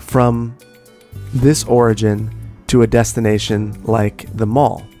from this origin to a destination like the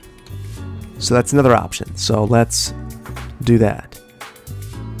mall. So that's another option. So let's do that.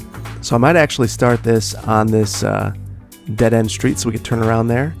 So I might actually start this on this dead-end street so we can turn around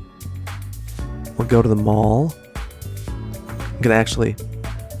there. We'll go to the mall. I'm going to actually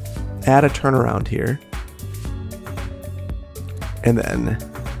add a turnaround here. And then,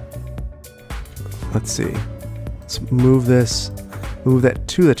 let's see. Let's move that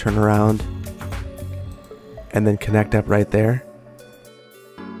to the turnaround, and then connect up right there.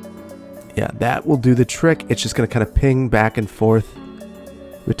 Yeah, that will do the trick. It's just going to kind of ping back and forth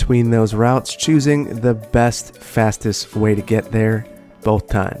between those routes, choosing the best, fastest way to get there both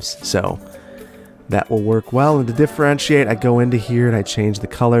times. So that will work well. And to differentiate, I go into here and I change the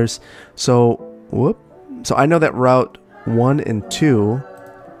colors. So I know that route 1 and 2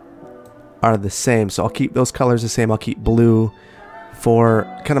 are the same, so I'll keep those colors the same. I'll keep blue for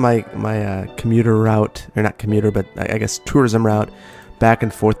kind of my commuter route, or not commuter, but I guess tourism route back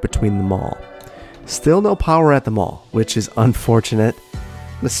and forth between the mall. Still no power at the mall, which is unfortunate. I'm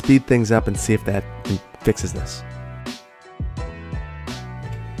going to speed things up and see if that fixes this.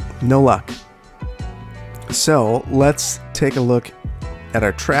 No luck. So let's take a look at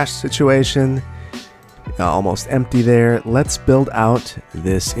our trash situation. Almost empty there. Let's build out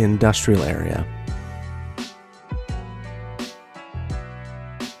this industrial area.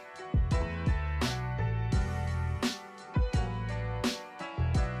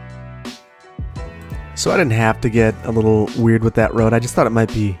 So I didn't have to get a little weird with that road. I just thought it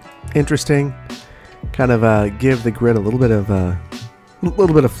might be interesting, kind of give the grid a little bit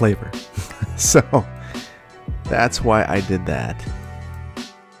of flavor. So that's why I did that.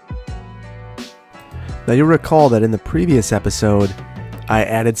 Now you'll recall that in the previous episode, I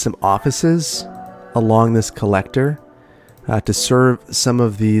added some offices along this collector to serve some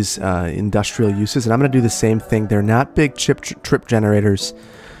of these industrial uses, and I'm going to do the same thing. They're not big trip generators,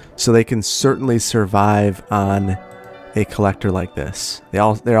 so they can certainly survive on a collector like this. They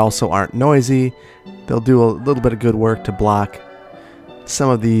also aren't noisy. They'll do a little bit of good work to block some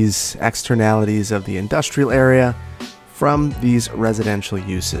of these externalities of the industrial area from these residential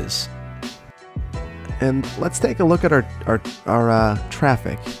uses. And let's take a look at our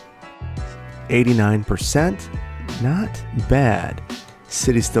traffic. 89%, not bad.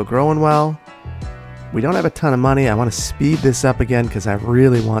 City's still growing well. We don't have a ton of money. I want to speed this up again because I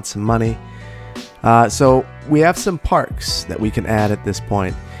really want some money. So we have some parks that we can add at this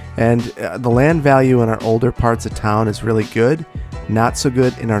point. And the land value in our older parts of town is really good. Not so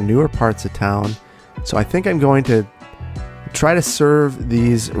good in our newer parts of town. So I think I'm going to try to serve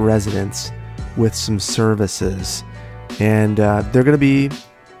these residents with some services. And they're going to be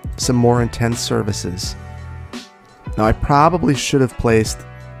some more intense services. Now I probably should have placed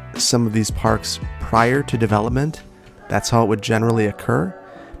some of these parks prior to development. That's how it would generally occur.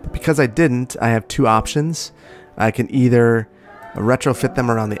 But because I didn't, I have two options. I can either retrofit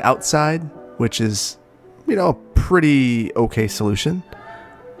them around the outside, which is, a pretty okay solution.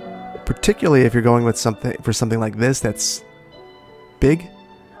 Particularly if you're going with something like this that's big.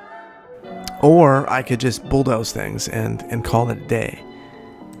 Or I could just bulldoze things and call it a day.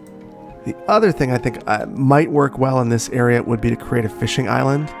 The other thing I think might work well in this area would be to create a fishing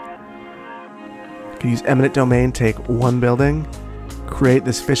island. You can use eminent domain, take one building, create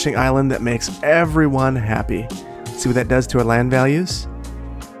this fishing island that makes everyone happy. See what that does to our land values?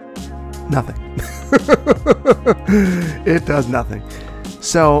 Nothing. It does nothing.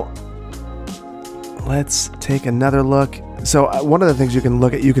 So let's take another look. So one of the things you can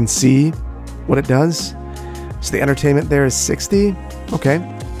look at, you can see what it does. So the entertainment there is 60. Okay.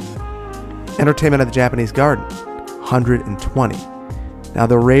 Entertainment at the Japanese Garden, 120. Now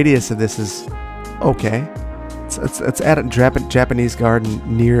the radius of this is okay. Let's add a Japanese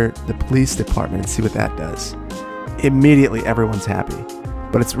garden near the police department and see what that does. Immediately everyone's happy,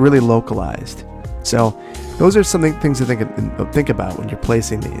 but it's really localized. So those are some things to think about when you're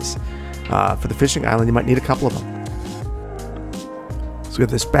placing these. For the fishing island, you might need a couple of them. So we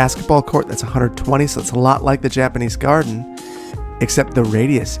have this basketball court that's 120, so it's a lot like the Japanese garden, except the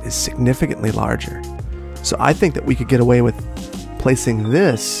radius is significantly larger. So I think that we could get away with placing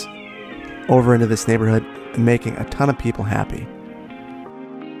this over into this neighborhood and making a ton of people happy.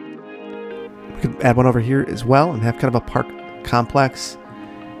 We could add one over here as well and have kind of a park complex.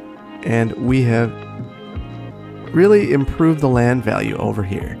 And we have really improved the land value over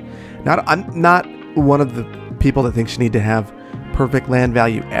here. Now, I'm not one of the people that thinks you need to have perfect land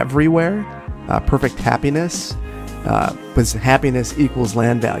value everywhere, perfect happiness, because happiness equals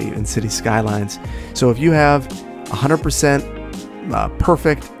land value in City Skylines. So if you have 100%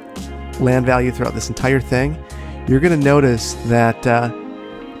 perfect land value throughout this entire thing, you're going to notice that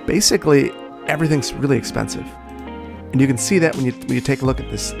basically everything's really expensive. And you can see that when you take a look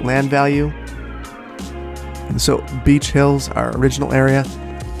at this land value. And so Beach Hills, our original area,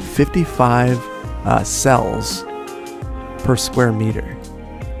 55 cells per square meter.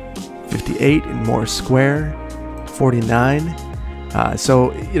 58 in Moore Square, 49.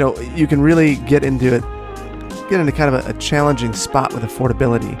 So, you can really get into kind of a challenging spot with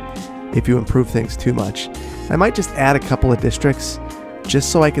affordability if you improve things too much. I might just add a couple of districts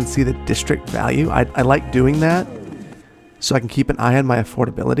just so I can see the district value. I like doing that so I can keep an eye on my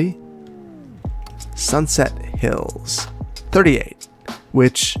affordability. Sunset Hills, 38,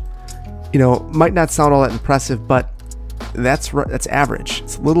 which, might not sound all that impressive, but that's average.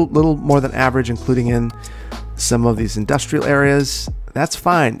 It's a little more than average, including in some of these industrial areas. That's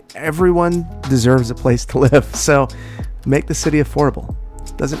fine. Everyone deserves a place to live. So make the city affordable.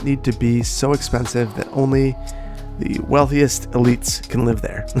 It doesn't need to be so expensive that only the wealthiest elites can live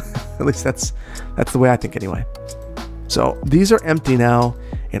there. At least that's the way I think anyway. So these are empty now,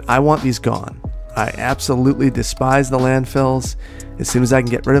 and I want these gone. I absolutely despise the landfills. As soon as I can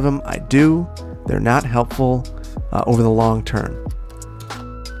get rid of them, I do. They're not helpful over the long term.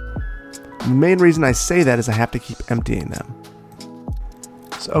 The main reason I say that is I have to keep emptying them.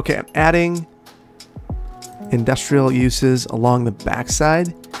 So, okay, I'm adding industrial uses along the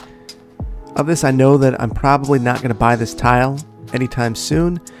backside of this. I know that I'm probably not going to buy this tile anytime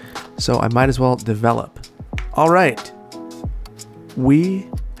soon, so I might as well develop. All right, we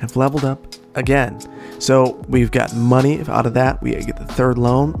have leveled up again. So we've got money out of that. We get the third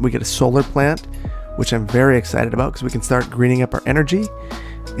loan. We get a solar plant, which I'm very excited about because we can start greening up our energy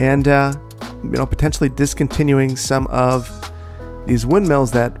and potentially discontinuing some of these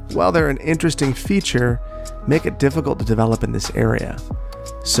windmills that, while they're an interesting feature, make it difficult to develop in this area.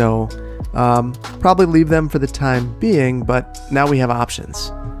 So probably leave them for the time being, but now we have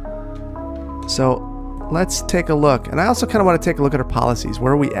options. So let's take a look. And I also kind of want to take a look at our policies.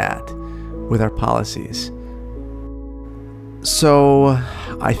 Where are we at with our policies? So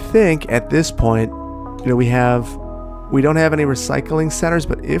I think at this point, we don't have any recycling centers,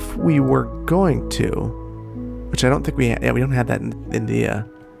 but if we were going to, which I don't think we have, we don't have that in the,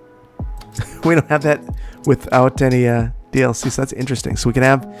 we don't have that without any DLC, so that's interesting. So we can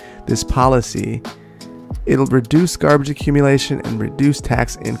have this policy. It'll reduce garbage accumulation and reduce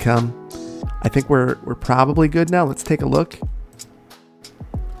tax income. I think we're probably good now. Let's take a look.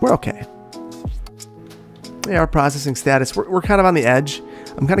 We're okay. Yeah, our processing status, we're kind of on the edge.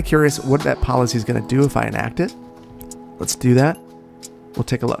 I'm kind of curious what that policy is going to do if I enact it. Let's do that. We'll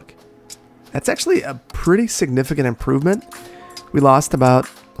take a look. That's actually a pretty significant improvement. We lost about,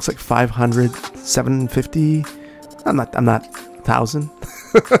 looks like 500, 750. I'm not 1,000.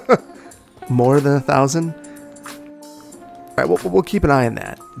 More than 1,000. All right, we'll keep an eye on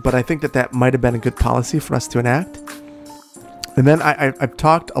that. But I think that might have been a good policy for us to enact. And then I've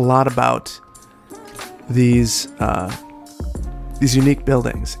talked a lot about these unique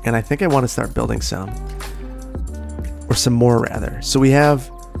buildings, and I think I want to start building some, or some more rather. So we have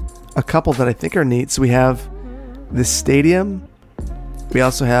a couple that I think are neat. So we have this stadium. We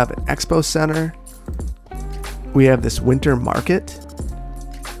also have an expo center. We have this winter market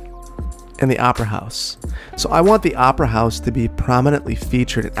and the opera house. So I want the opera house to be prominently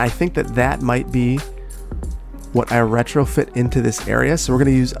featured. I think that might be what I retrofit into this area. So we're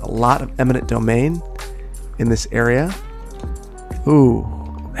going to use a lot of eminent domain in this area. Ooh,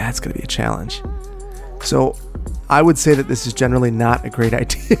 that's going to be a challenge. So I would say that this is generally not a great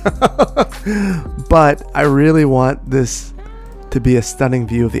idea, but I really want this to be a stunning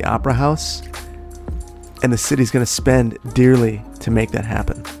view of the opera house, and the city's going to spend dearly to make that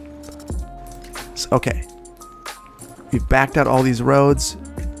happen. So, okay, we've backed out all these roads.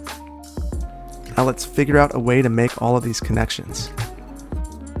 Now let's figure out a way to make all of these connections.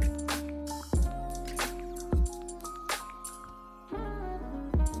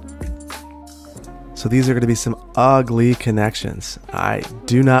 So these are going to be some ugly connections. I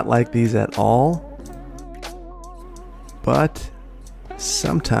do not like these at all. But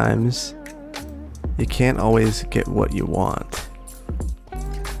sometimes you can't always get what you want,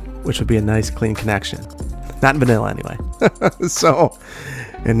 which would be a nice clean connection. Not in vanilla anyway. So,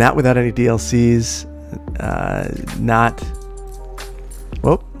 and not without any DLCs.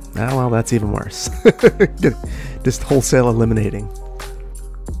 Oh, well, that's even worse. Just wholesale eliminating.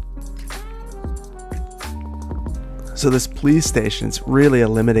 So this police station is really a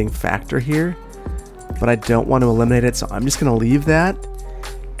limiting factor here, but I don't want to eliminate it, so I'm just going to leave that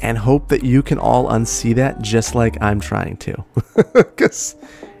and hope that you can all unsee that just like I'm trying to, because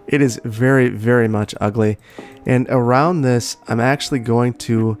it is very, very much ugly. And around this, I'm actually going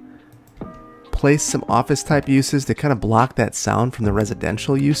to place some office type uses to kind of block that sound from the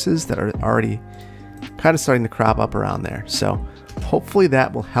residential uses that are already kind of starting to crop up around there. So hopefully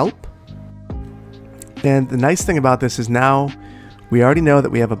that will help. And the nice thing about this is now we already know that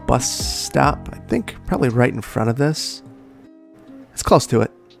we have a bus stop, I think probably right in front of this. It's close to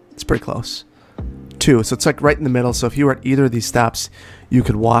it. It's pretty close. 2, so it's like right in the middle. So if you were at either of these stops, you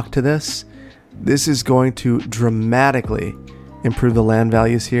could walk to this. This is going to dramatically improve the land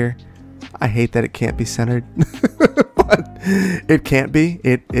values here. I hate that it can't be centered, but it can't be.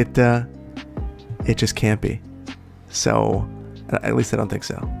 It just can't be. So at least I don't think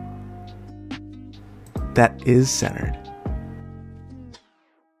so. That is centered.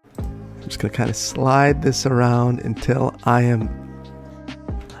 I'm just going to kind of slide this around until I am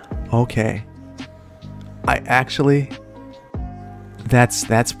okay. I actually,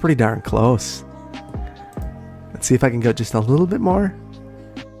 that's pretty darn close. Let's see if I can go just a little bit more.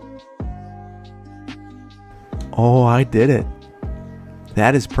 Oh, I did it.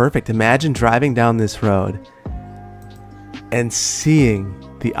 That is perfect. Imagine driving down this road and seeing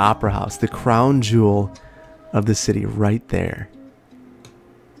the Opera House, the crown jewel of the city right there.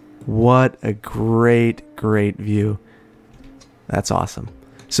 What a great, great view. That's awesome.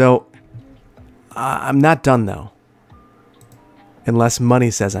 So, I'm not done though. Unless money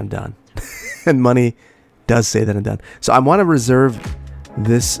says I'm done. And money does say that I'm done. So I want to reserve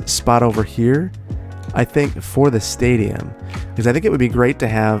this spot over here, I think, for the stadium. Because I think it would be great to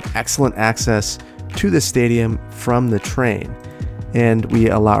have excellent access to the stadium from the train. And we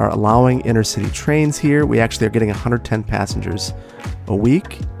are allowing intercity trains here. We actually are getting 110 passengers a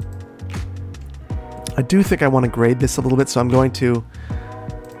week. I do think I want to grade this a little bit, so I'm going to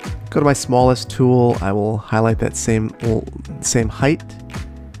go to my smallest tool. I will highlight that same height,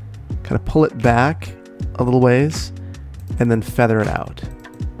 kind of pull it back a little ways, and then feather it out.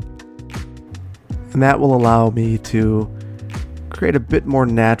 And that will allow me to create a bit more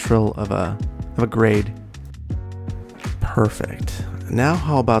natural of a grade. Perfect. Now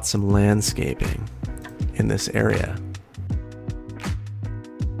how about some landscaping in this area?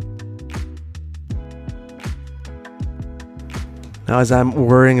 Now, as I'm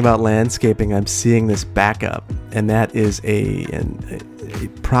worrying about landscaping, I'm seeing this backup, and that is a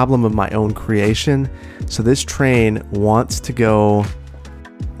problem of my own creation. So this train wants to go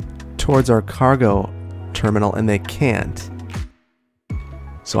towards our cargo terminal, and they can't.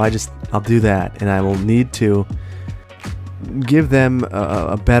 So I'll do that, and I will need to give them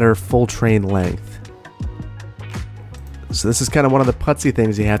a better full train length. So this is kind of one of the putsy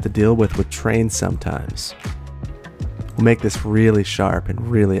things you have to deal with trains sometimes. We'll make this really sharp and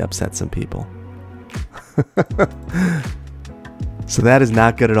really upset some people. So that is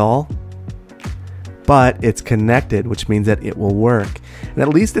not good at all. But it's connected, which means that it will work. And at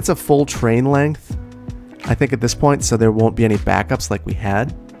least it's a full train length, I think, at this point, so there won't be any backups like we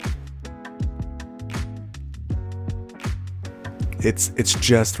had. It's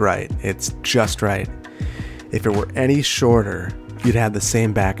just right. It's just right. If it were any shorter, you'd have the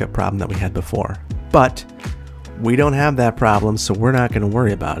same backup problem that we had before. But we don't have that problem, so we're not going to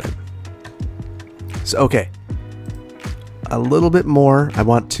worry about it. So, okay. A little bit more. I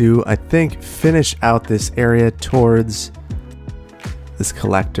want to, I think, finish out this area towards this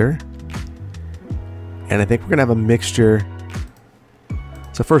collector. And I think we're going to have a mixture.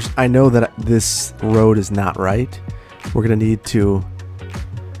 So first, I know that this road is not right. We're going to need to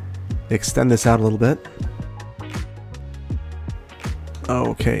extend this out a little bit.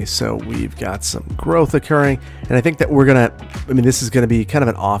 Okay, so we've got some growth occurring, and I think that we're gonna, this is gonna be kind of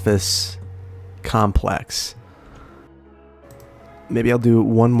an office complex. Maybe I'll do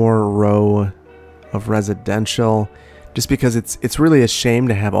one more row of residential, just because it's really a shame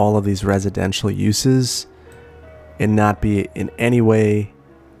to have all of these residential uses and not be in any way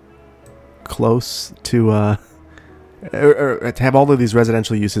close to, or to have all of these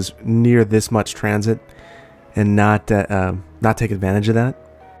residential uses near this much transit and not take advantage of that.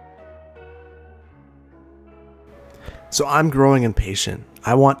 So I'm growing impatient.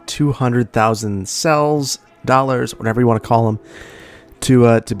 I want 200,000 cells, dollars, whatever you want to call them,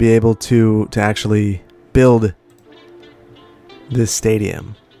 to be able to actually build this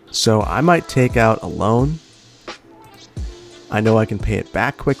stadium. So I might take out a loan. I know I can pay it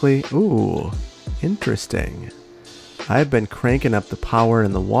back quickly. Ooh, interesting. I've been cranking up the power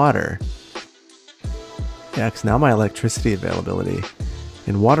and the water. Yeah, because now my electricity availability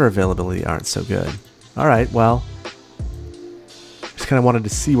and water availability aren't so good. Alright, well, just kind of wanted to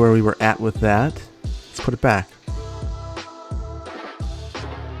see where we were at with that. Let's put it back.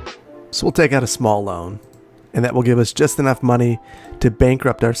 So we'll take out a small loan, and that will give us just enough money to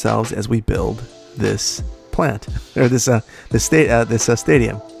bankrupt ourselves as we build this plant, or this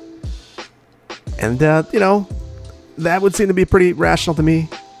stadium. And, you know, that would seem to be pretty rational to me.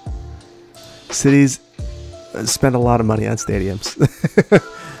 Cities spend a lot of money on stadiums.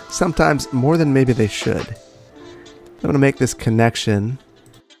 Sometimes more than maybe they should. I'm going to make this connection.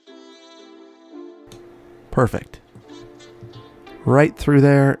 Perfect. Right through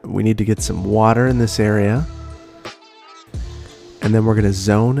there. We need to get some water in this area. And then we're going to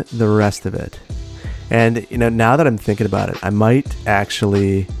zone the rest of it. And, you know, now that I'm thinking about it, I might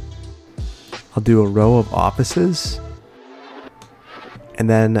actually, I'll do a row of offices. And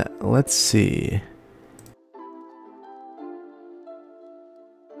then, let's see.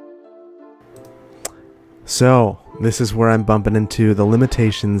 So, this is where I'm bumping into the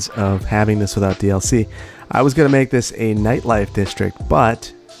limitations of having this without DLC. I was going to make this a nightlife district,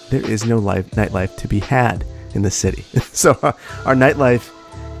 but there is no nightlife to be had in the city. So, our nightlife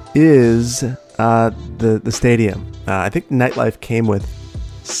is the stadium. I think nightlife came with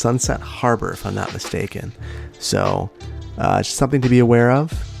Sunset Harbor, if I'm not mistaken. So just something to be aware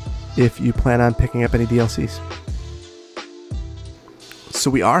of if you plan on picking up any DLCs. So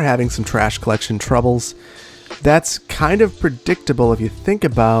we are having some trash collection troubles. That's kind of predictable if you think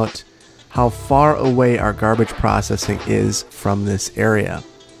about how far away our garbage processing is from this area.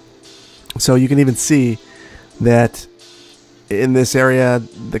 So you can even see that in this area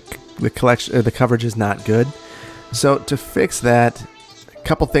the collection or the coverage is not good. So to fix that, a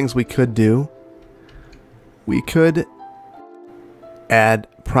couple things we could do. We could add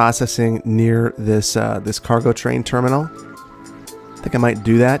processing near this this cargo train terminal. I think I might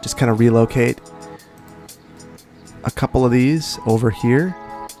do that. Just kind of relocate a couple of these over here.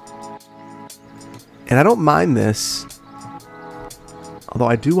 And I don't mind this, although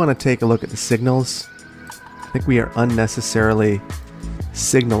I do want to take a look at the signals. I think we are unnecessarily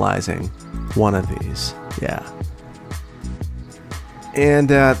signalizing one of these. Yeah. And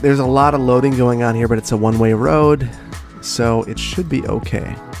there's a lot of loading going on here, but it's a one-way road, so it should be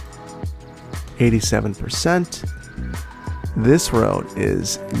okay. 87%. This road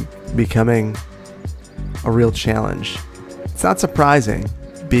is becoming a real challenge. It's not surprising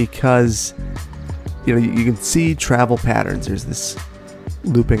because you can see travel patterns. There's this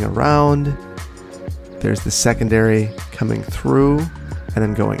looping around. There's the secondary coming through and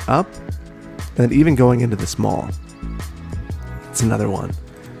then going up, and then even going into this mall. It's another one.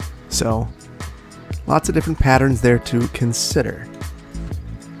 So lots of different patterns there to consider.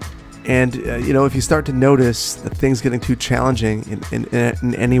 And if you start to notice that things getting too challenging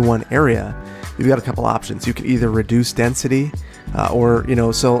in any one area, you've got a couple options. You can either reduce density or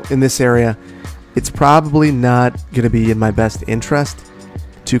so in this area it's probably not going to be in my best interest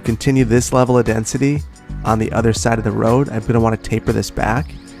to continue this level of density on the other side of the road. I'm going to want to taper this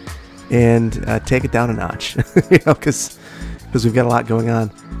back and take it down a notch, because we've got a lot going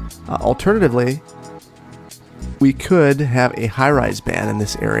on. Alternatively, we could have a high-rise ban in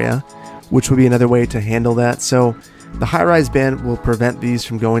this area, which would be another way to handle that. So the high-rise ban will prevent these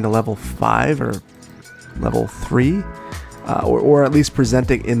from going to level 5 or level 3, or at least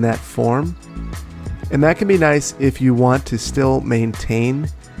presenting in that form. And that can be nice if you want to still maintain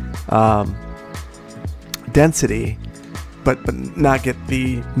density, but not get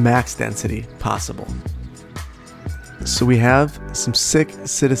the max density possible. So we have some sick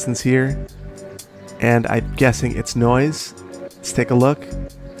citizens here, and I'm guessing it's noise. Let's take a look.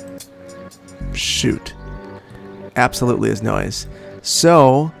 Shoot. Absolutely is noise.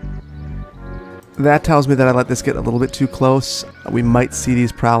 So that tells me that I let this get a little bit too close. We might see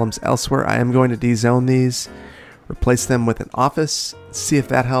these problems elsewhere. I am going to dezone these, replace them with an office, see if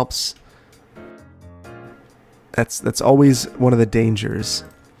that helps. That's always one of the dangers.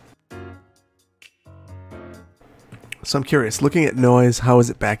 So I'm curious, looking at noise, how is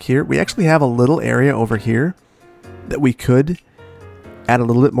it back here? We actually have a little area over here that we could add a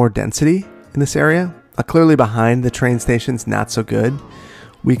little bit more density in this area. Clearly behind the train station's not so good.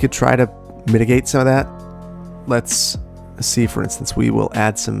 We could try to mitigate some of that. Let's see, for instance, we will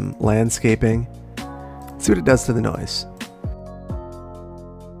add some landscaping. See what it does to the noise.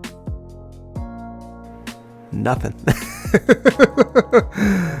 Nothing.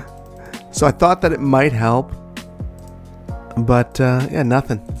 So I thought that it might help, but yeah,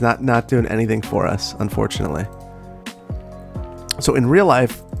 nothing. It's not doing anything for us, unfortunately. So in real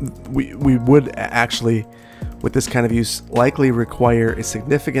life, we would actually, with this kind of use, likely require a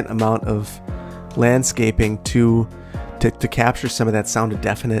significant amount of landscaping to capture some of that sound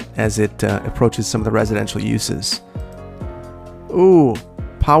definite as it approaches some of the residential uses. Ooh,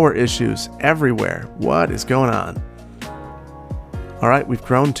 power issues everywhere. What is going on? All right, we've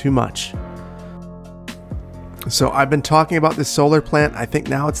grown too much. So I've been talking about this solar plant. I think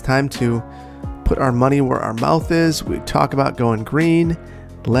now it's time to put our money where our mouth is. We talk about going green.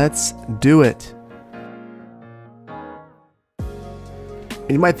 Let's do it.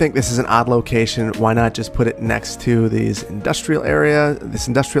 And you might think this is an odd location. Why not just put it next to this industrial area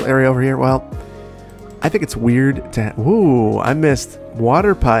over here? Well, I think it's weird to ooh, I missed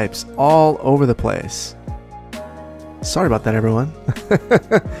water pipes all over the place. Sorry about that, everyone.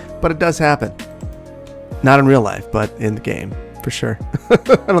 But it does happen. Not in real life, but in the game, for sure. I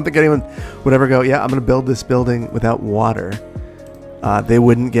don't think anyone would ever go, yeah, I'm going to build this building without water. They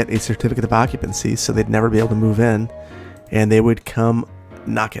wouldn't get a certificate of occupancy, so they'd never be able to move in, and they would come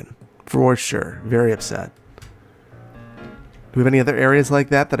knocking, for sure. Very upset. Do we have any other areas like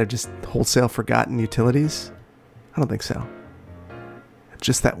that are just wholesale forgotten utilities? I don't think so.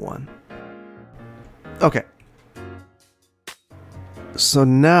 Just that one. Okay. So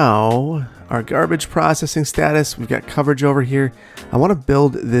now our garbage processing status. We've got coverage over here. I want to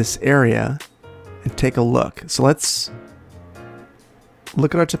build this area and take a look. So let's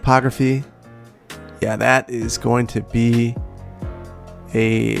look at our topography. Yeah, that is going to be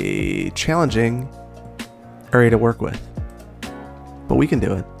a challenging area to work with, but we can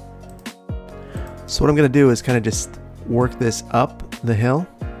do it. So what I'm going to do is kind of just work this up the hill,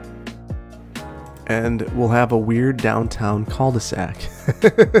 and we'll have a weird downtown cul-de-sac.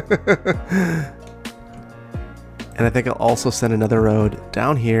 And I think I'll also send another road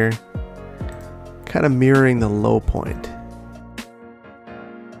down here, kind of mirroring the low point.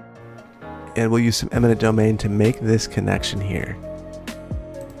 And we'll use some eminent domain to make this connection here.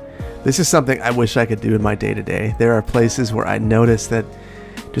 This is something I wish I could do in my day-to-day. There are places where I notice that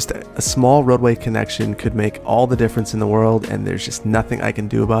just a small roadway connection could make all the difference in the world, and there's just nothing I can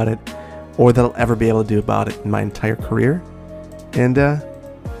do about it, or that I'll ever be able to do about it in my entire career. And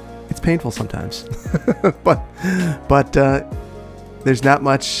it's painful sometimes. but there's not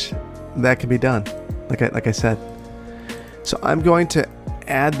much that can be done, like I said. So I'm going to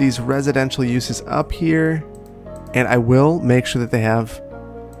add these residential uses up here, and I will make sure that they have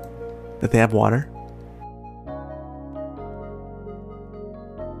water.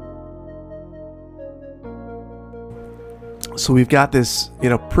 So we've got this,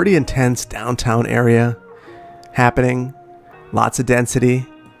 pretty intense downtown area happening, lots of density.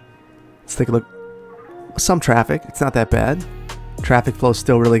 Let's take a look. Some traffic. It's not that bad. Traffic flow is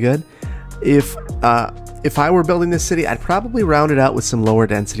still really good. If I were building this city, I'd probably round it out with some lower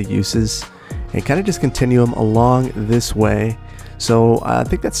density uses and kind of just continue them along this way. So I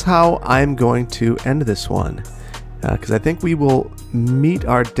think that's how I'm going to end this one, because I think we will meet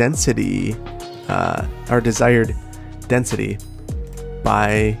our density, our desired density,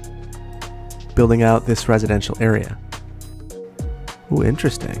 by building out this residential area. Ooh,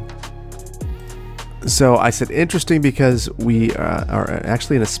 interesting. So I said interesting because we are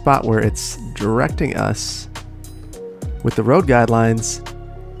actually in a spot where it's directing us with the road guidelines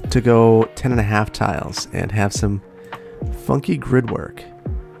to go 10.5 tiles and have some funky grid work.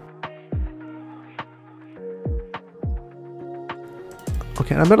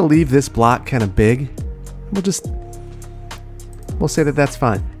 Okay, I'm gonna leave this block kind of big. We'll say that that's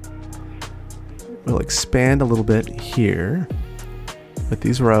fine. We'll expand a little bit here with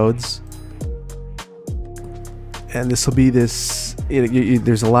these roads. And this will be this,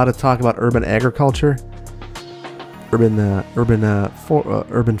 there's a lot of talk about urban agriculture, urban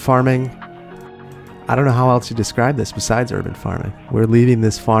farming. I don't know how else you describe this besides urban farming. We're leaving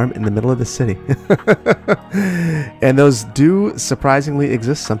this farm in the middle of the city. And those do surprisingly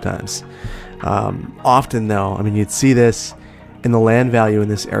exist sometimes. Often though, you'd see this, and the land value in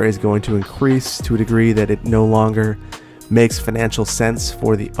this area is going to increase to a degree that it no longer makes financial sense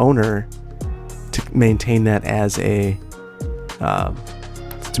for the owner to maintain that as a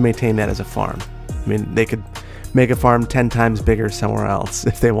farm. They could make a farm 10 times bigger somewhere else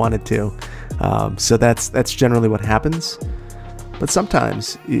if they wanted to. So that's generally what happens. But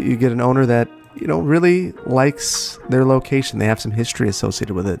sometimes you get an owner that really likes their location. They have some history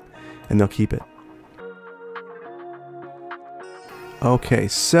associated with it, and they'll keep it. Okay,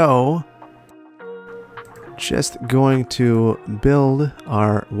 so just going to build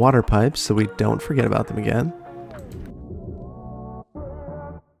our water pipes so we don't forget about them again.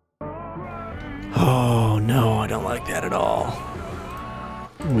 Oh no, I don't like that at all.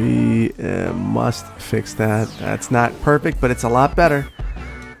 We must fix that. That's not perfect, but it's a lot better.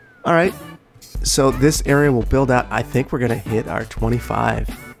 All right, so this area will build out. I think we're gonna hit our 25,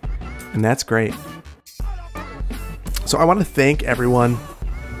 and that's great. So I want to thank everyone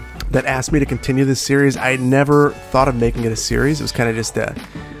that asked me to continue this series. I never thought of making it a series. It was kind of just a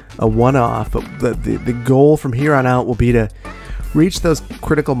one-off, but the goal from here on out will be to reach those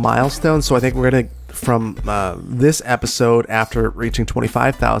critical milestones. So I think we're going to, from this episode, after reaching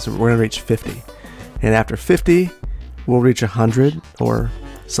 25,000, we're going to reach 50. And after 50, we'll reach 100 or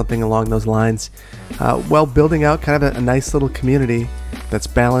something along those lines, while building out kind of a nice little community that's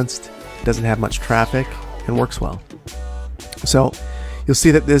balanced, doesn't have much traffic, and works well. So you'll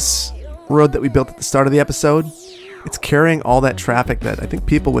see that this road that we built at the start of the episode, it's carrying all that traffic that I think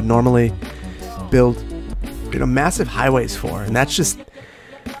people would normally build massive highways for. And that's just,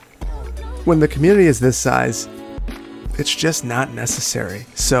 when the community is this size, it's just not necessary.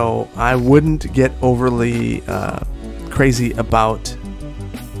 So I wouldn't get overly crazy about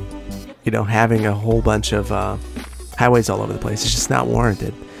having a whole bunch of highways all over the place. It's just not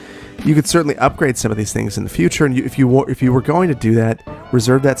warranted. You could certainly upgrade some of these things in the future, and if you were going to do that,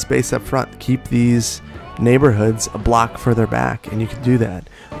 reserve that space up front. Keep these neighborhoods a block further back, and you could do that.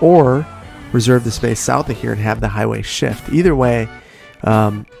 Or reserve the space south of here and have the highway shift. Either way,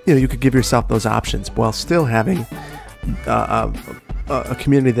 you could give yourself those options while still having a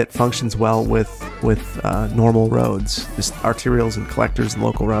community that functions well with normal roads, just arterials and collectors and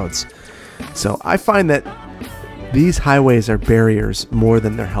local roads. So I find that these highways are barriers more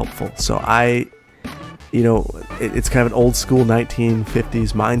than they're helpful. So it's kind of an old school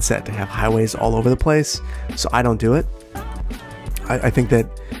 1950s mindset to have highways all over the place. So I don't do it. I think that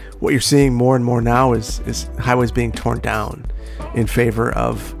what you're seeing more and more now is highways being torn down in favor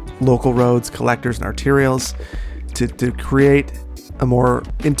of local roads, collectors, and arterials to create a more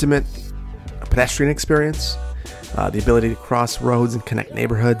intimate pedestrian experience, the ability to cross roads and connect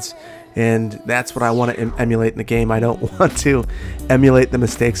neighborhoods. And that's what I want to emulate in the game. I don't want to emulate the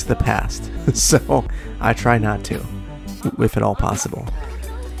mistakes of the past. So I try not to, if at all possible.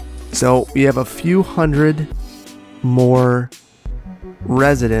 So we have a few hundred more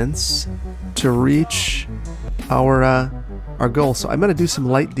residents to reach our goal. So I'm going to do some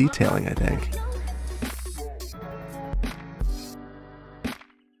light detailing, I think.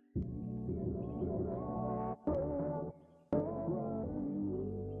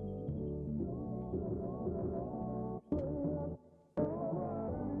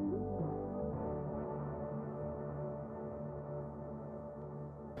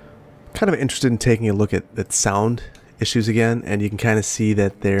 Kind of interested in taking a look at sound issues again, and you can kind of see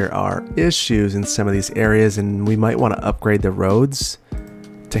that there are issues in some of these areas, and we might want to upgrade the roads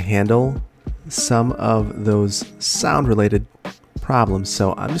to handle some of those sound related problems.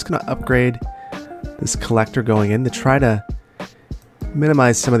 So I'm just going to upgrade this collector going in to try to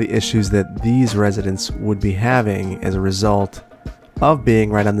minimize some of the issues that these residents would be having as a result of being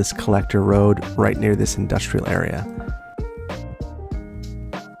right on this collector road right near this industrial area.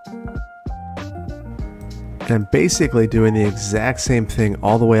 I'm basically doing the exact same thing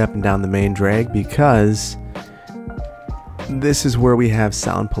all the way up and down the main drag because this is where we have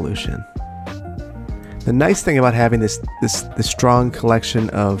sound pollution. The nice thing about having this strong collection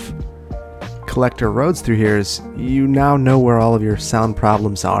of collector roads through here is you now know where all of your sound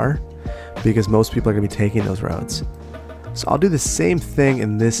problems are because most people are going to be taking those roads. So I'll do the same thing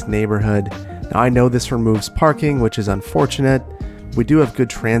in this neighborhood. Now I know this removes parking, which is unfortunate. We do have good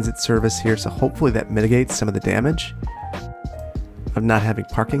transit service here, so hopefully that mitigates some of the damage of not having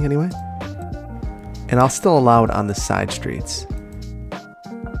parking anyway. And I'll still allow it on the side streets,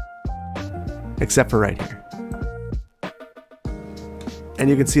 except for right here. And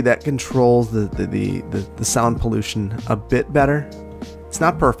you can see that controls the sound pollution a bit better. It's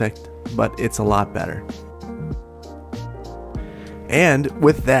not perfect, but it's a lot better. And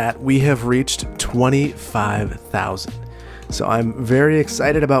with that, we have reached 25,000. So I'm very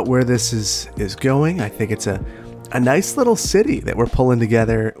excited about where this is going. I think it's a nice little city that we're pulling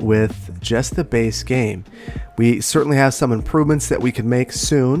together with just the base game. We certainly have some improvements that we can make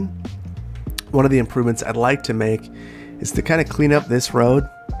soon. One of the improvements I'd like to make is to kind of clean up this road.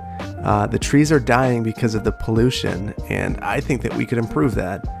 The trees are dying because of the pollution, and I think that we could improve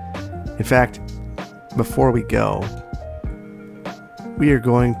that. In fact, before we go, we are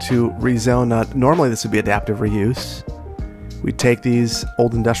going to rezone. Normally this would be adaptive reuse. We'd take these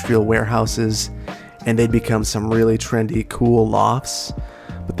old industrial warehouses and they'd become some really trendy, cool lofts.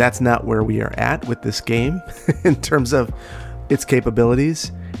 But that's not where we are at with this game in terms of its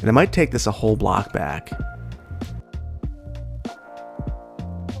capabilities. And I might take this a whole block back.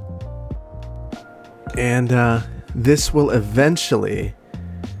 And this will eventually,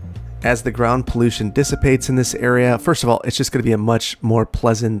 as the ground pollution dissipates in this area, first of all, it's just going to be a much more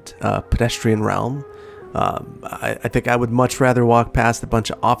pleasant pedestrian realm. I think I would much rather walk past a bunch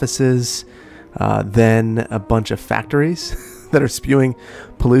of offices than a bunch of factories that are spewing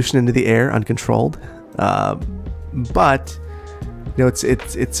pollution into the air uncontrolled. But you know,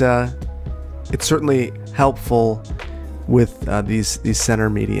 it's certainly helpful with these center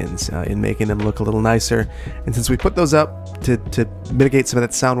medians in making them look a little nicer. And since we put those up to mitigate some of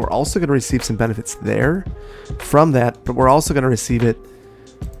that sound, we're also going to receive some benefits there from that, but we're also going to receive it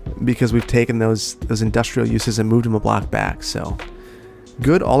because we've taken those industrial uses and moved them a block back. So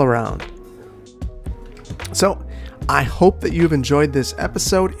good all around. So I hope that you've enjoyed this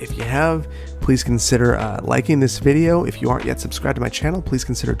episode. If you have, please consider liking this video. If you aren't yet subscribed to my channel, please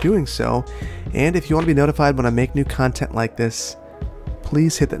consider doing so. And if you want to be notified when I make new content like this,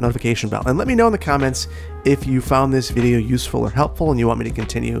 please hit that notification bell. And let me know in the comments if you found this video useful or helpful and you want me to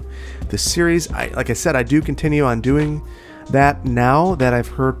continue this series. Like I said, I do continue on doing that now that I've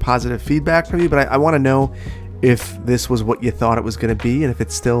heard positive feedback from you, but I want to know if this was what you thought it was going to be and if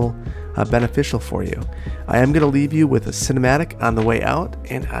it's still beneficial for you. I am going to leave you with a cinematic on the way out,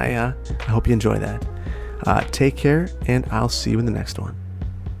 and I hope you enjoy that. Take care, and I'll see you in the next one.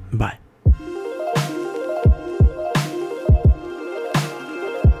 Bye.